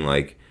starts getting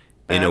like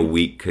in a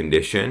weak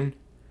condition.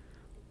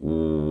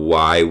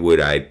 Why would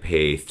I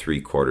pay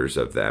 3/4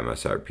 of the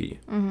MSRP?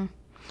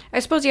 I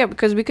suppose, yeah,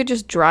 because we could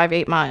just drive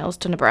 8 miles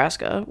to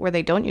Nebraska where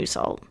they don't use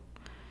salt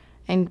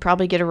and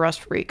probably get a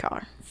rust-free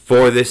car.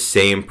 For the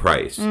same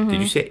price.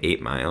 Did you say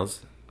 8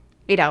 miles?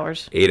 8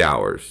 hours. 8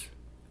 hours.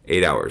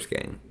 8 hours,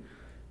 gang.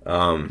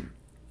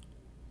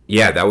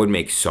 Yeah, that would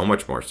make so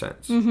much more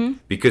sense.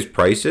 Because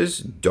prices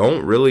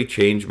don't really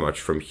change much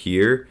from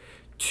here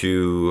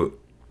to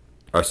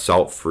a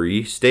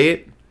salt-free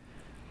state.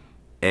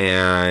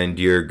 And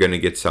you're going to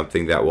get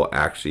something that will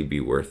actually be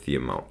worth the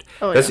amount.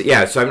 Oh,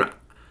 yeah, so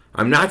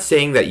I'm not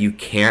saying that you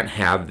can't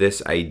have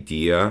this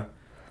idea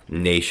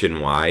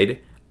nationwide.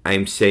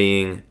 I'm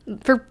saying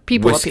for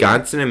people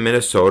Wisconsin and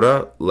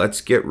Minnesota, let's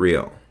get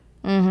real.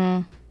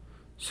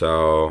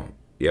 So,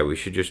 yeah, we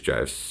should just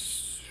drive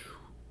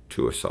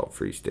to a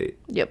salt-free state.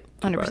 Yep,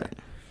 100%.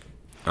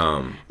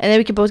 And then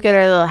we could both get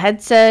our little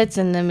headsets,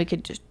 and then we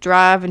could just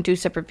drive in 2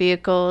 separate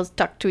vehicles,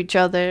 talk to each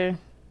other.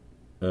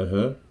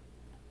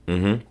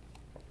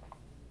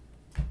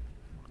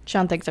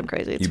 Shaun thinks I'm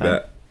crazy. It's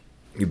fine.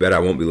 You bet I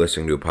won't be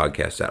listening to a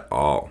podcast at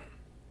all.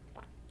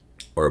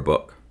 Or a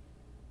book.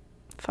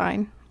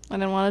 Fine. I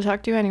didn't want to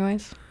talk to you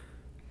anyways.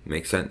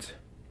 Makes sense.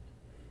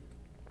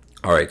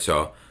 All right,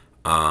 so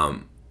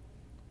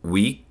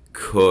we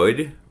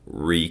could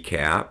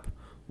recap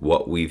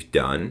what we've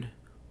done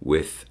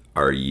with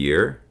our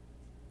year,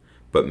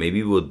 but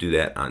maybe we'll do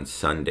that on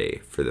Sunday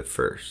for the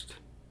first.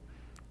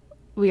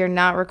 We are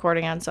not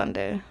recording on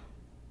Sunday.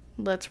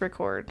 Let's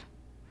record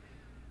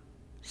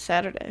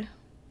Saturday.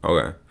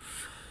 Okay.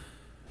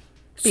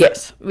 So,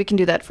 yes, we can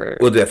do that for...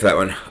 We'll do that for that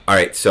one. All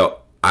right, so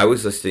I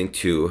was listening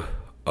to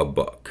a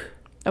book.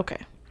 Okay.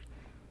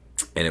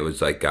 And it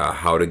was like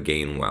how to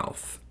gain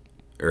wealth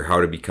or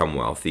how to become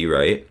wealthy,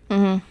 right?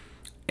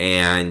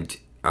 And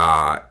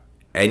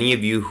any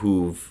of you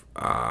who've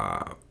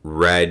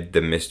read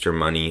the Mr.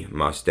 Money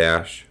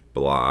Mustache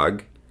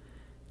blog,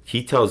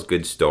 he tells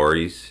good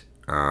stories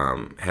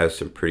has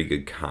some pretty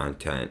good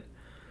content.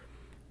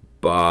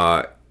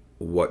 But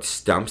what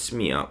stumps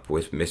me up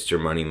with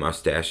Mr. Money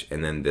Mustache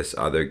and then this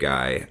other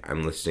guy,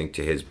 I'm listening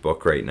to his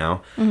book right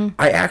now. Mm-hmm.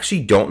 I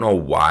actually don't know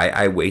why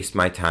I waste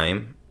my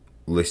time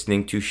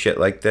listening to shit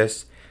like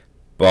this,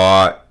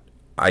 but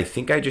I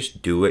think I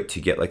just do it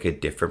to get like a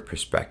different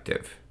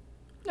perspective.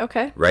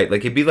 Okay. Right?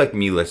 Like it'd be like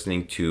me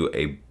listening to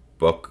a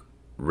book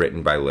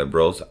written by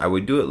liberals. I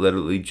would do it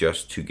literally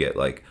just to get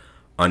like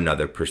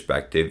another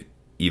perspective,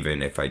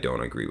 even if I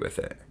don't agree with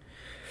it.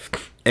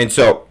 And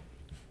so,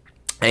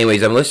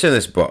 anyways, I'm listening to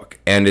this book,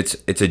 and it's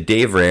a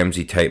Dave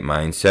Ramsey type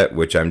mindset,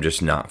 which I'm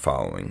just not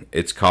following.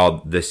 It's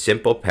called The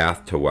Simple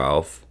Path to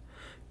Wealth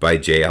by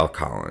J.L.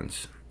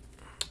 Collins.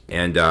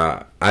 And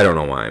I don't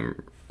know why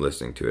I'm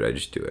listening to it. I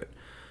just do it.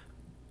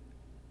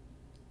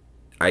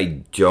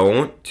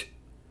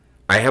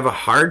 I have a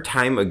hard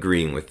time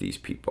agreeing with these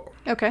people.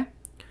 Okay.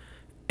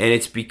 And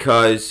it's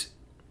because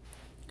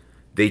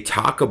they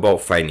talk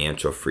about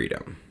financial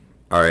freedom,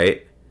 all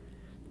right?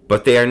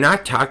 But they are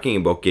not talking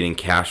about getting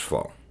cash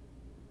flow.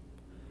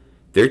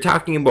 They're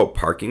talking about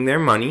parking their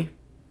money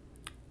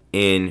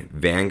in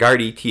Vanguard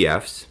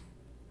ETFs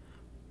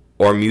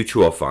or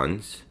mutual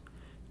funds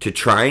to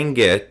try and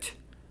get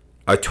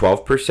a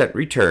 12%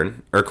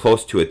 return or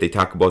close to it. They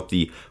talk about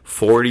the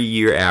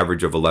 40-year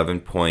average of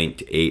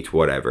 11.8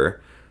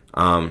 whatever.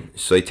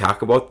 So they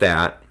talk about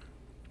that.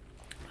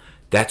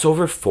 That's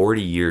over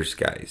 40 years,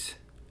 guys.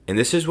 And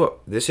this is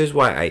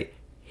why I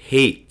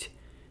hate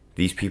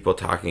these people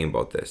talking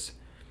about this.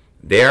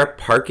 They are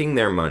parking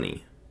their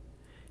money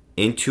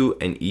into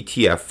an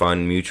ETF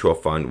fund, mutual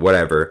fund,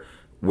 whatever,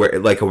 where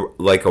like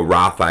a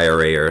Roth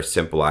IRA or a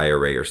simple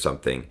IRA or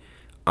something.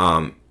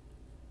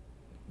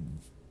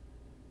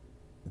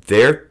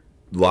 They're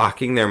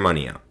locking their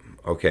money up,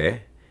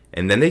 okay?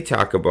 And then they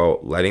talk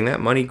about letting that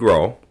money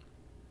grow.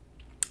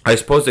 I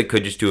suppose they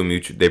could just do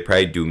they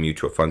probably do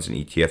mutual funds and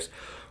ETFs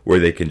where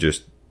they can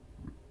just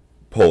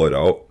pull it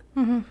out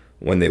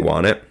when they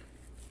want it,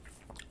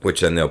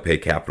 which then they'll pay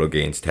capital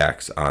gains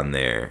tax on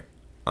their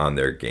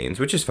gains,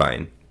 which is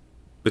fine.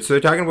 But so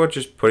they're talking about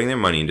just putting their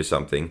money into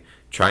something,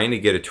 trying to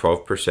get a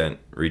 12%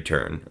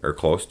 return or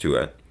close to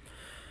it.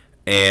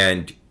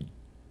 And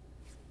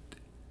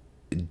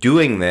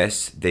doing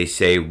this, they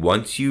say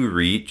once you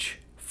reach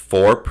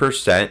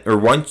 4%, or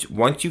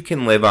once you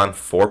can live on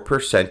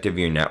 4% of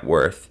your net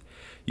worth,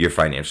 you're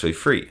financially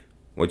free.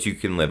 Once you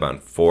can live on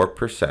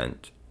 4%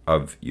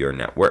 of your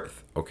net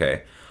worth,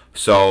 okay?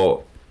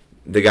 So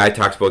the guy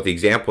talks about the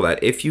example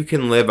that if you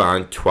can live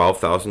on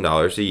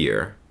 $12,000 a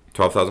year,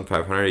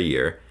 $12,500 a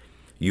year,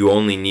 you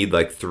only need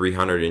like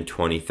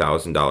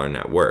 $320,000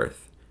 net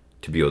worth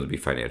to be able to be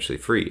financially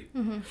free.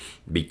 Mm-hmm.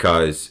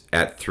 Because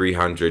at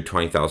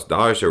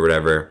 $320,000 or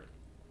whatever,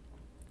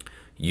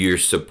 you're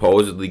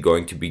supposedly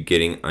going to be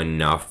getting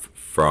enough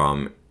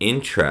from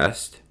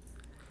interest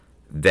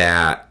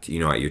that, at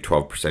your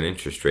 12%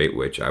 interest rate,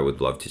 which I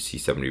would love to see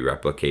somebody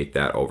replicate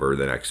that over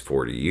the next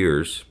 40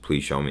 years.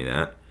 Please show me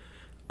that.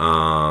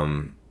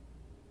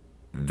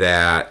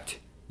 That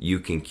you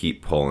can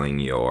keep pulling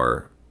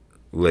your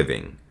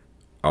living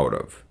out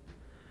of,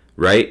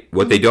 right?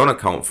 What they don't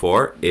account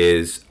for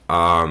is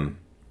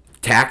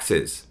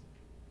taxes,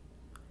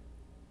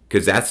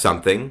 because that's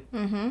something.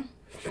 Mm-hmm.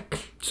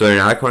 So they're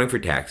not accounting for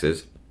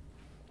taxes,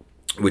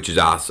 which is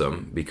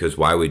awesome, because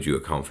why would you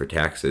account for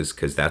taxes?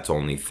 Because that's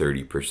only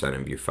 30%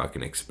 of your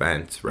fucking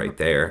expense right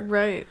there.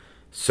 Right.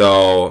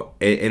 So,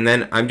 and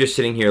then I'm just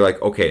sitting here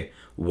like, okay,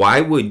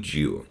 why would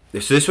you?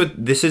 This is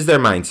their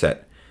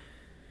mindset.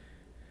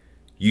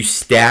 You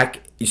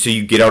stack, so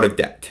you get out of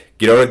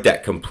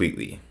debt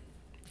completely.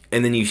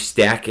 And then you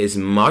stack as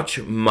much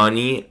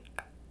money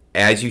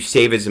as you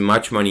save as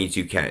much money as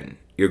you can.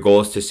 Your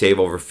goal is to save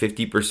over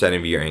 50%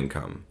 of your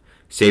income.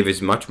 Save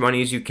as much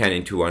money as you can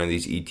into one of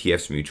these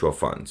ETFs mutual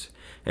funds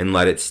and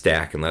let it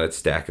stack and let it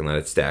stack and let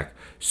it stack,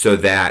 so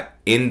that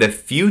in the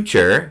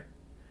future,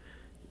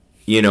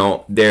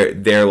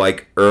 their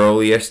like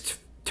earliest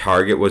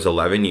target was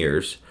 11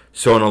 years.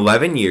 So in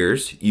 11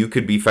 years, you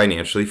could be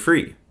financially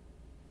free.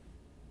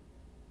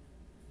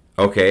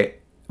 Okay,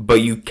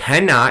 but you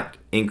cannot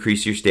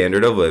increase your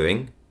standard of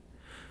living.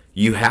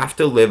 You have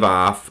to live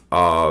off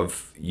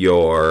of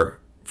your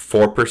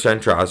 4%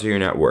 draws of your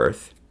net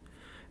worth.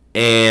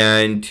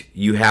 And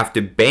you have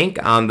to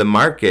bank on the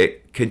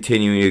market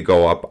continuing to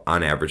go up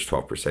on average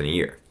 12% a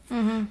year.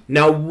 Mm-hmm.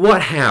 Now,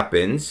 what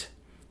happens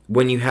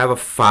when you have a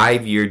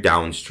 5-year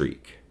down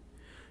streak?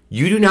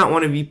 You do not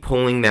want to be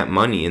pulling that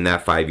money in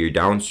that 5-year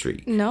down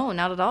streak. No,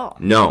 not at all.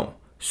 No.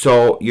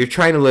 So you're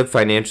trying to live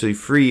financially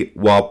free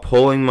while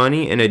pulling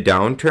money in a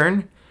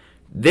downturn?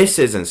 This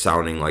isn't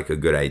sounding like a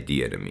good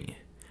idea to me,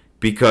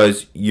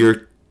 because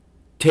you're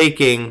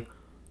taking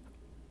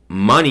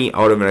money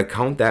out of an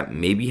account that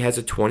maybe has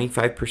a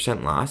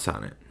 25% loss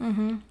on it.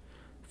 Mm-hmm.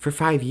 For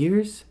 5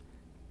 years?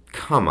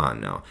 Come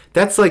on now.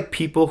 That's like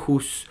people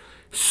who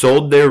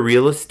sold their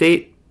real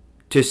estate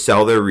to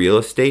sell their real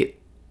estate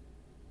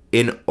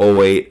in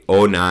 08,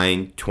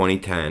 09,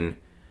 2010.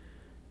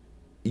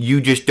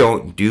 You just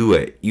don't do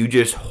it. You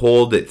just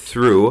hold it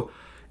through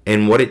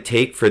and what it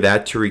take for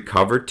that to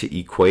recover to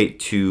equate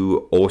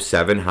to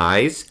 '07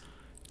 highs,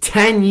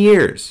 10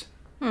 years.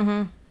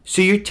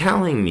 So you're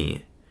telling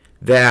me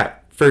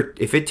that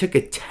if it took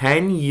a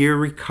 10-year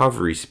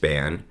recovery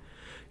span,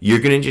 you're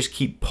going to just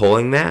keep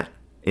pulling that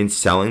and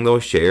selling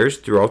those shares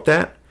throughout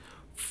that?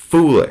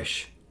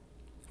 Foolish.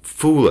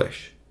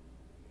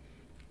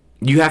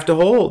 You have to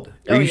hold,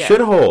 or you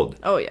should hold.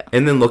 Oh, yeah.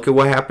 And then look at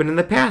what happened in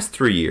the past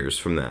 3 years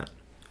from that.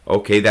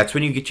 Okay, that's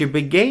when you get your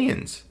big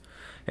gains.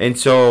 And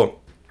so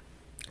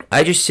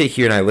I just sit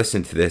here and I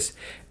listen to this,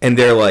 and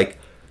they're like,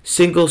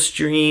 single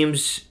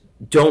streams,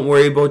 don't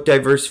worry about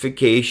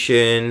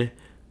diversification,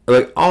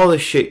 like all the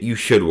shit you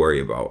should worry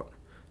about.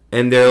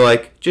 And they're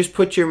like, just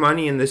put your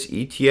money in this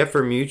ETF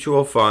or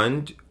mutual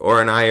fund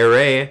or an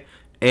IRA,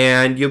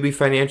 and you'll be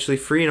financially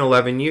free in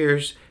 11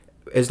 years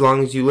as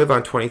long as you live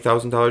on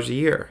 $20,000 a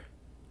year.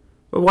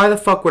 But why the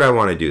fuck would I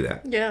want to do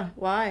that? Yeah,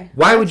 why?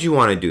 Why would you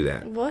want to do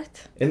that?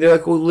 What? And they're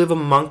like, well, live a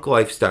monk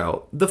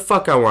lifestyle. The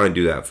fuck I want to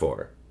do that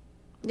for?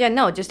 Yeah,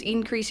 no, just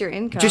increase your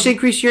income. Just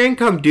increase your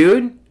income,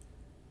 dude.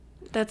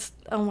 That's,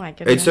 oh my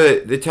goodness. And so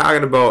they're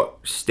talking about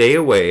stay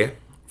away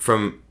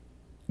from,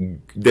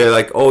 they're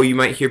like, oh, you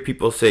might hear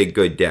people say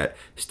good debt.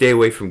 Stay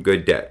away from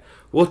good debt.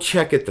 Well,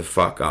 check it the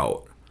fuck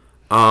out.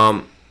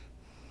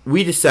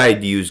 We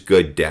decided to use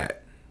good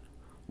debt.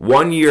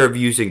 1 year of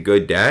using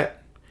good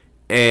debt,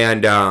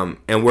 and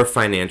we're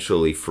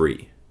financially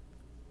free.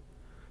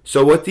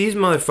 So what these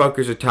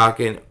motherfuckers are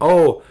talking,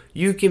 oh,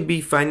 you can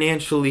be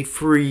financially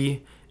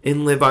free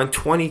and live on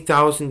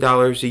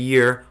 $20,000 a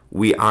year.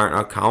 We aren't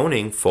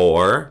accounting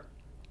for,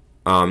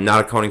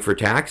 not accounting for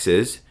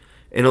taxes.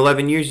 In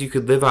 11 years, you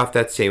could live off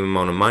that same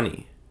amount of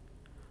money.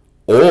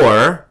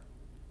 Or,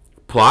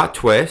 plot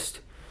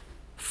twist,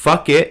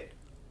 fuck it,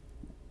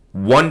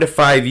 1 to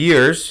 5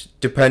 years,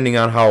 depending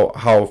on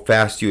how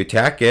fast you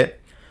attack it,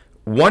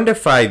 1 to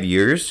 5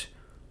 years,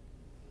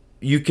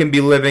 you can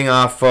be living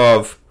off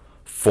of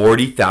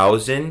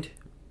 $40,000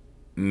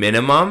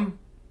 minimum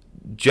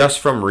just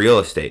from real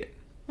estate.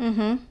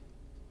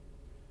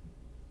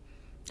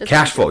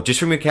 Cash flow, just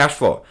from your cash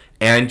flow.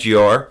 And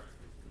your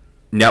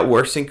net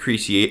worth's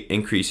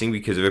increasing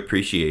because of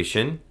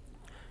appreciation.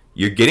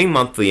 You're getting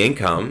monthly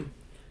income.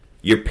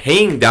 You're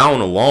paying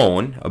down a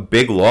loan, a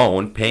big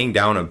loan, paying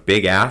down a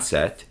big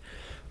asset.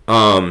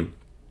 And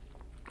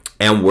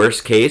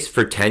worst case,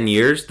 for 10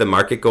 years, the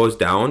market goes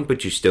down,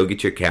 but you still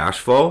get your cash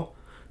flow.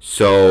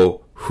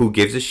 So who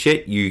gives a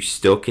shit? You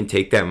still can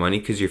take that money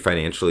because you're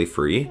financially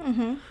free.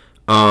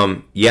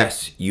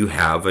 Yes, you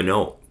have a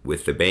note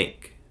with the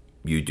bank.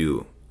 You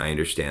do. I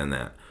understand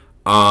that.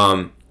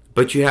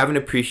 But you have an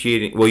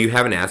you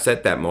have an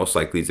asset that most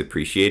likely is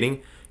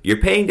appreciating. You're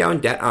paying down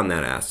debt on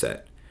that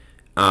asset.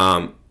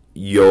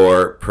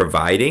 You're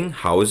providing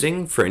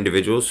housing for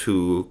individuals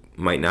who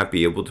might not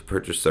be able to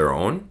purchase their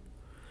own.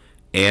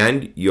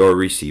 And you're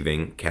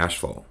receiving cash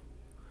flow.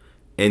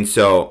 And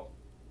so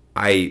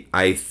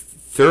I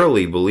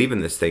thoroughly believe in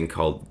this thing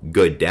called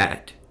good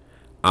debt.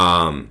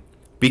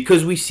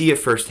 Because we see it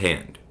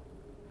firsthand.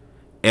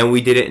 And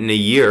we did it in a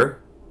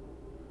year,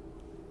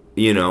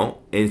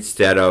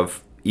 instead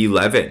of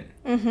 11.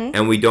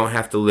 And we don't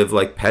have to live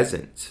like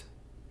peasants.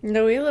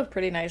 No, we live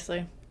pretty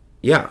nicely.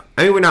 Yeah.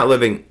 I mean, we're not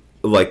living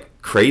like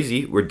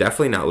crazy. We're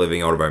definitely not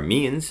living out of our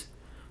means.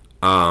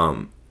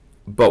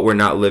 But we're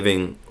not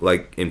living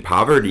like in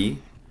poverty,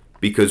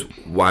 because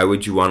why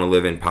would you want to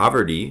live in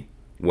poverty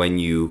when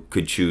you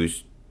could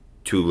choose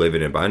to live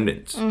in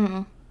abundance?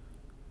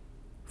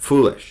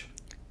 Foolish.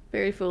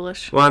 Very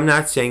foolish. Well, I'm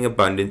not saying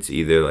abundance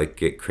either, like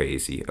get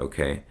crazy,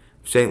 okay?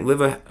 I'm saying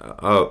live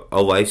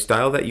a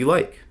lifestyle that you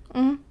like.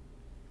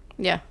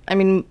 Yeah. I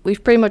mean,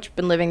 we've pretty much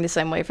been living the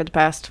same way for the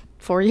past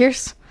 4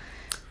 years.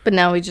 But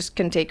now we just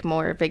can take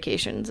more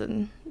vacations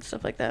and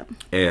stuff like that.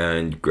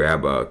 And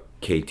grab a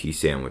KT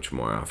sandwich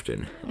more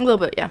often. A little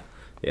bit, yeah.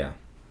 Yeah.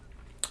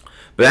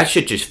 But that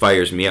shit just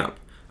fires me up.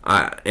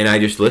 And I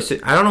just listen.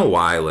 I don't know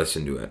why I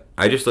listen to it.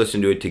 I just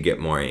listen to it to get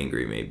more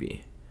angry,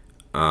 maybe.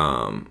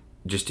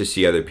 Just to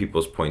see other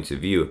people's points of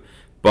view.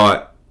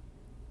 But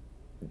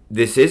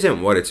this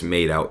isn't what it's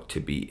made out to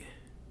be.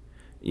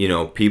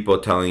 People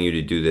telling you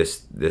to do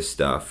this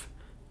stuff.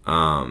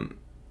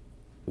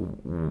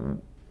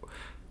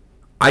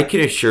 I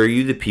can assure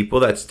you the people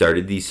that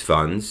started these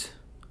funds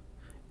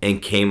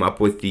and came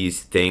up with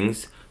these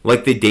things,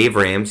 like the Dave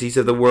Ramseys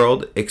of the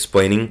world,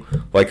 explaining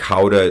like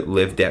how to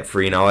live debt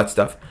free and all that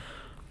stuff.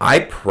 I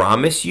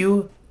promise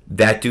you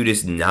that dude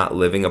is not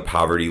living a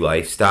poverty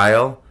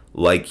lifestyle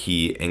like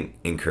he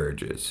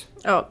encourages.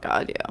 Oh,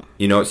 God,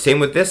 yeah. Same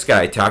with this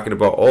guy talking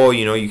about,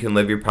 you can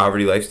live your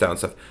poverty lifestyle and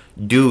stuff.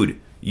 Dude,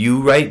 you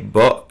write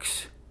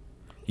books.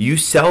 You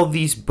sell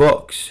these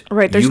books.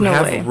 Right, there's no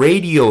way. You have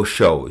radio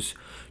shows.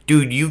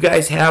 Dude, you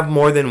guys have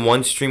more than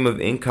one stream of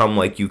income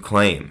like you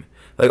claim.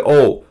 Like,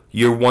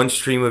 your one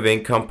stream of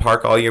income,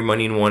 park all your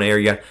money in one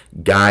area.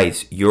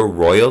 Guys, your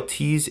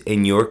royalties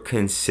and your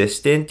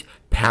consistent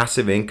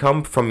passive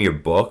income from your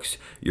books,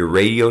 your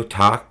radio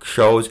talk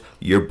shows,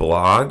 your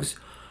blogs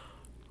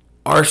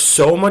are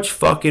so much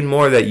fucking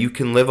more that you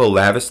can live a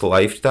lavish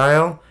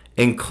lifestyle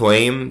and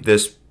claim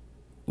this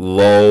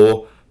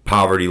low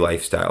poverty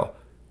lifestyle.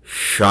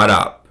 Shut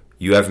up.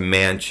 You have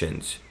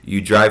mansions.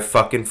 You drive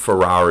fucking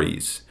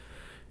Ferraris.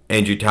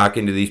 And you're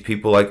talking to these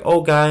people like,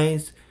 oh,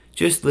 guys,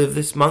 just live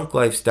this monk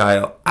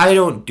lifestyle. I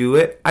don't do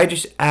it. I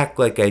just act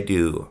like I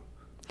do.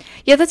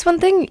 Yeah, that's one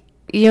thing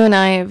you and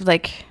I have,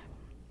 like,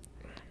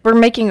 we're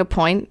making a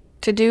point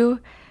to do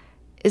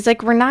is,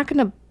 like, we're not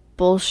going to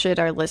bullshit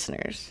our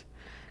listeners.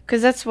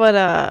 Because that's what,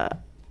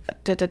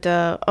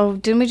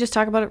 didn't we just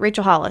talk about it?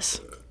 Rachel Hollis.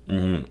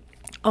 Mm-hmm.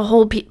 A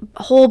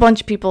whole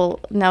bunch of people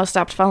now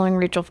stopped following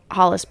Rachel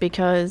Hollis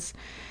because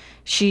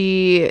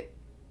she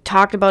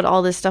talked about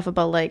all this stuff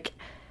about, like,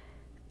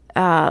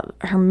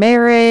 her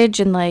marriage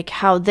and, like,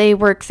 how they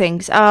work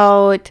things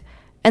out.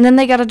 And then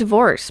they got a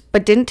divorce,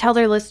 but didn't tell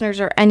their listeners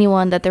or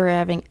anyone that they were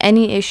having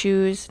any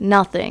issues,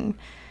 nothing.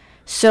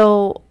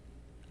 So,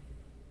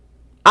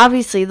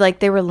 obviously, like,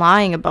 they were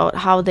lying about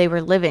how they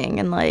were living.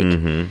 And,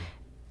 like,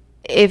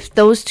 if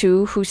those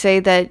two who say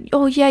that,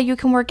 oh, yeah, you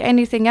can work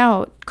anything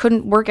out,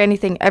 couldn't work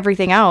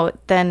everything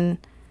out, then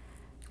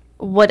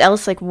what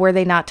else, like, were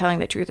they not telling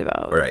the truth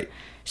about? Right.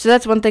 So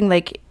that's one thing,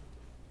 like,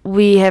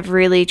 we have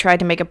really tried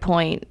to make a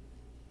point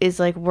is,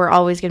 like, we're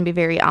always going to be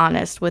very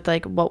honest with,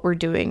 like, what we're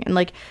doing. And,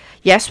 like,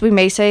 yes, we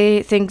may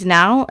say things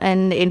now,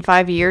 and in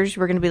 5 years,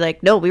 we're going to be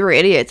like, no, we were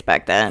idiots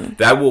back then.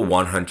 That will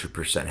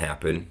 100%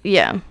 happen.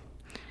 Yeah.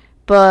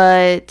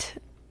 But,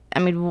 I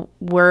mean,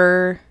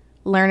 we're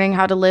learning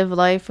how to live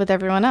life with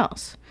everyone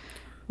else.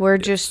 We're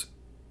just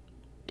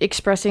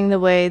expressing the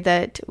way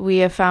that we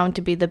have found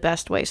to be the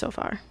best way so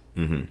far.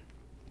 Mm-hmm.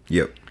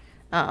 Yep.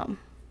 But,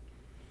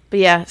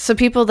 yeah, so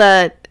people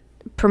that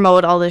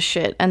promote all this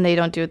shit and they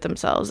don't do it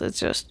themselves,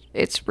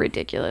 it's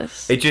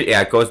ridiculous.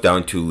 It goes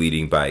down to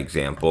leading by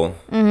example.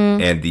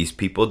 Mm-hmm. And these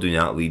people do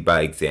not lead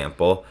by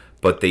example,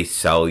 but they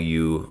sell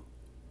you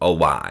a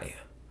lie.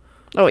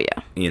 Oh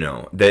yeah. You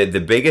know, the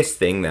biggest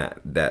thing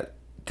that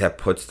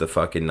puts the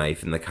fucking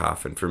knife in the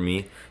coffin for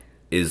me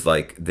is,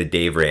 like, the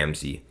Dave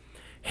Ramsey,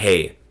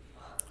 hey,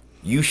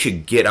 you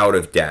should get out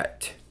of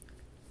debt.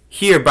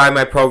 Here, buy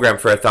my program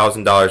for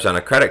 $1,000 on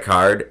a credit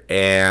card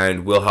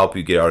and we'll help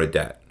you get out of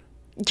debt.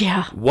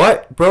 Yeah.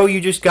 What? Bro, you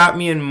just got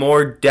me in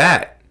more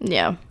debt.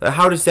 Yeah.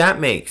 How does that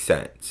make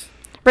sense?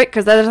 Right,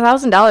 because that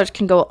 $1,000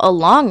 can go a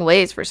long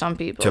ways for some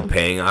people. To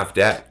paying off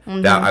debt.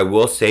 Mm-hmm. That, I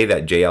will say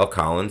that J.L.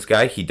 Collins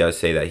guy, he does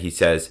say that. He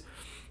says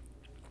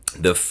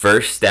the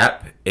first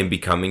step in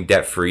becoming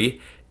debt-free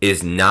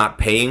is not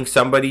paying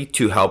somebody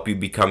to help you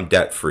become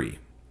debt-free.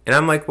 And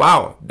I'm like,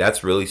 wow,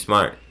 that's really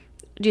smart.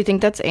 Do you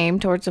think that's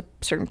aimed towards a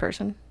certain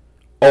person?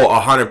 Oh,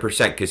 100%,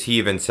 because he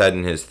even said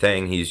in his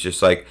thing, he's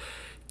just like,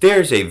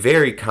 there's a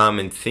very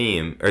common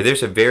theme, or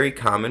there's a very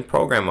common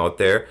program out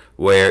there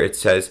where it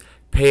says,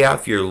 pay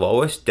off your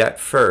lowest debt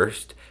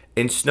first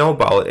and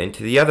snowball it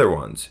into the other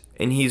ones.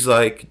 And he's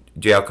like,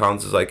 J.L.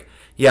 Collins is like,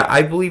 yeah,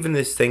 I believe in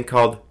this thing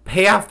called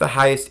pay off the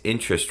highest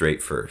interest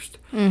rate first.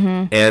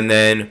 Mm-hmm. And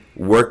then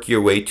work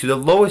your way to the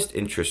lowest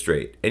interest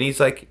rate. And he's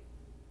like,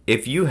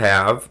 if you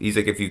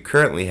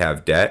currently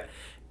have debt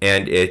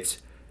and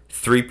it's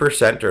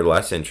 3% or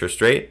less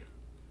interest rate,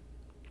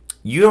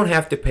 you don't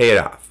have to pay it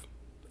off.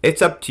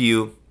 It's up to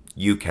you.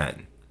 You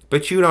can.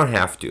 But you don't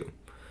have to.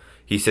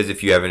 He says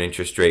if you have an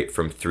interest rate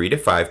from 3 to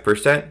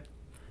 5%,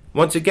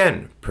 once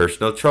again,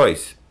 personal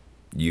choice.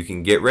 You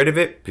can get rid of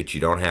it, but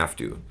you don't have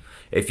to.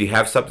 If you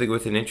have something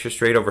with an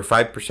interest rate over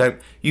 5%,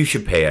 you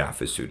should pay it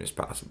off as soon as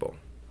possible.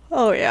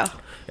 Oh, yeah.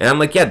 And I'm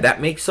like, yeah,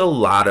 that makes a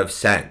lot of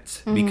sense.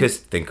 Mm-hmm. Because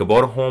think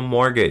about a home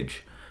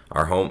mortgage.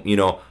 Our home,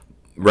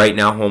 right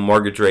now, home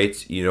mortgage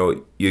rates,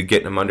 you're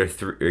getting them under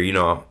 3, or, you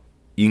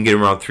can get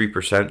them around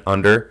 3%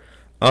 under.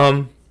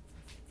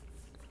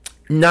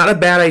 Not a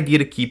bad idea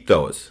to keep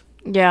those.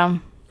 Yeah,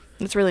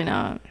 it's really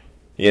not.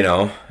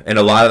 And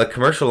a lot of the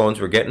commercial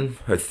loans we're getting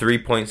are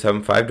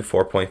 3.75 to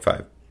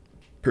 4.5%.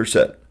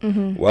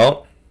 Mm-hmm.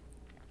 Well,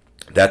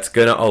 that's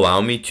going to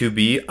allow me to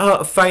be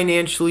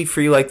financially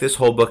free like this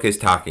whole book is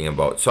talking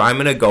about. So I'm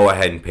going to go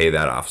ahead and pay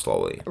that off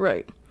slowly.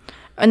 Right.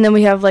 And then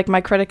we have, like,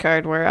 my credit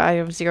card where I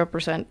have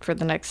 0% for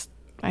the next,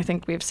 I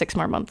think we have 6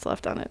 more months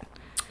left on it.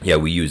 Yeah,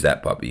 we use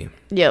that puppy.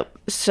 Yep.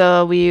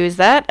 So we use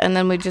that, and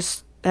then we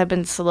just have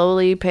been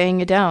slowly paying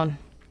it down.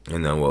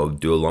 And then we'll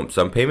do a lump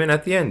sum payment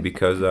at the end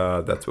because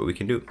that's what we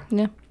can do.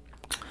 Yeah.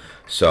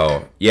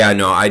 So, yeah,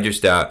 no, I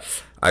just,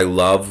 I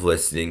love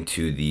listening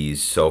to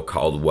these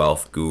so-called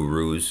wealth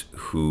gurus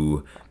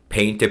who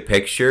paint a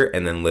picture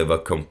and then live a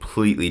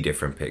completely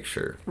different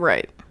picture.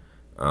 Right.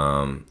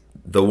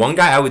 The one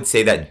guy I would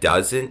say that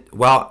doesn't,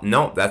 well,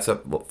 no, that's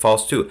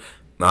false too.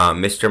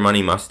 Mr.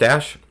 Money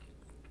Mustache,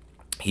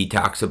 he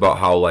talks about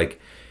how, like,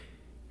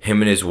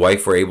 him and his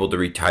wife were able to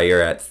retire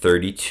at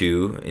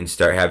 32 and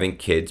start having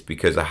kids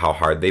because of how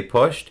hard they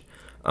pushed.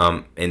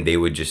 And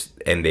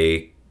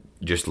they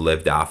just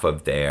lived off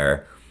of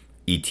their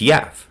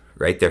ETF,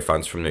 right? Their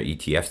funds from their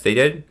ETFs they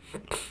did.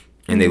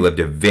 And they lived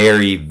a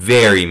very,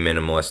 very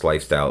minimalist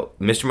lifestyle.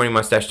 Mr. Money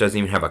Mustache doesn't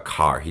even have a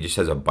car. He just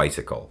has a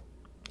bicycle.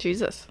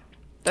 Jesus.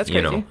 That's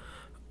crazy.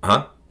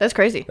 Huh? That's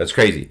crazy. That's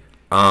crazy.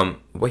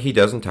 What he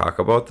doesn't talk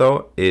about,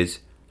 though,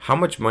 is how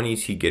much money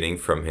is he getting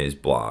from his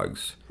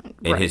blogs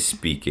and Right. his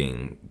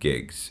speaking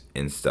gigs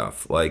and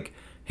stuff? Like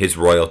his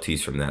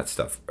royalties from that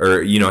stuff,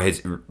 or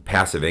his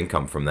passive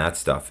income from that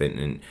stuff,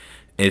 and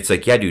it's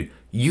like, yeah, dude,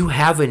 you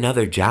have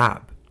another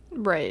job.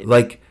 Right.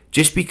 Like,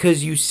 just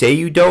because you say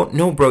you don't,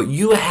 no, bro,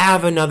 you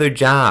have another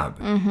job.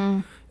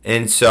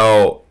 And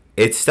so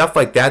it's stuff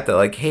like that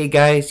like, hey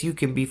guys, you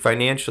can be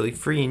financially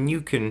free and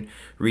you can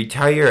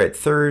retire at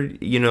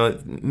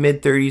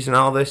mid 30s and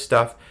all this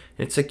stuff.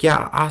 And it's like,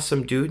 yeah,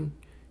 awesome, dude.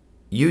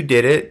 You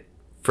did it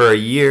for a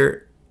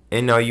year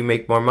and now you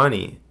make more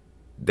money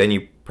than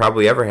you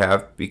probably ever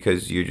have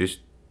because you're just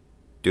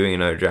doing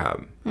another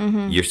job.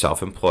 You're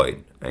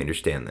self-employed. I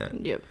understand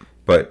that. Yep.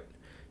 But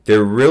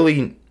they're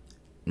really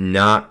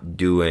not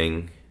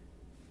doing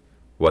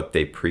what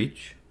they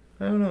preach.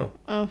 I don't know.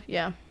 Oh,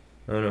 yeah.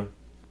 I don't know.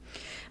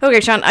 Okay,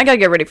 Sean, I gotta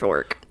get ready for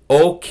work.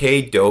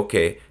 Okay, doke.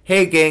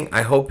 Hey, gang,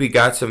 I hope you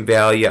got some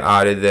value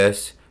out of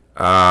this.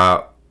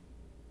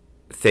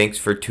 Thanks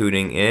for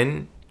tuning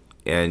in,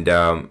 and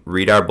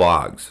read our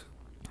blogs.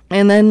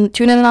 And then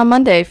tune in on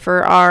Monday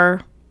for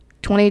our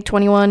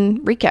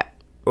 2021 recap.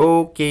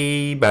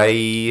 Okay,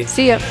 bye.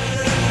 See ya.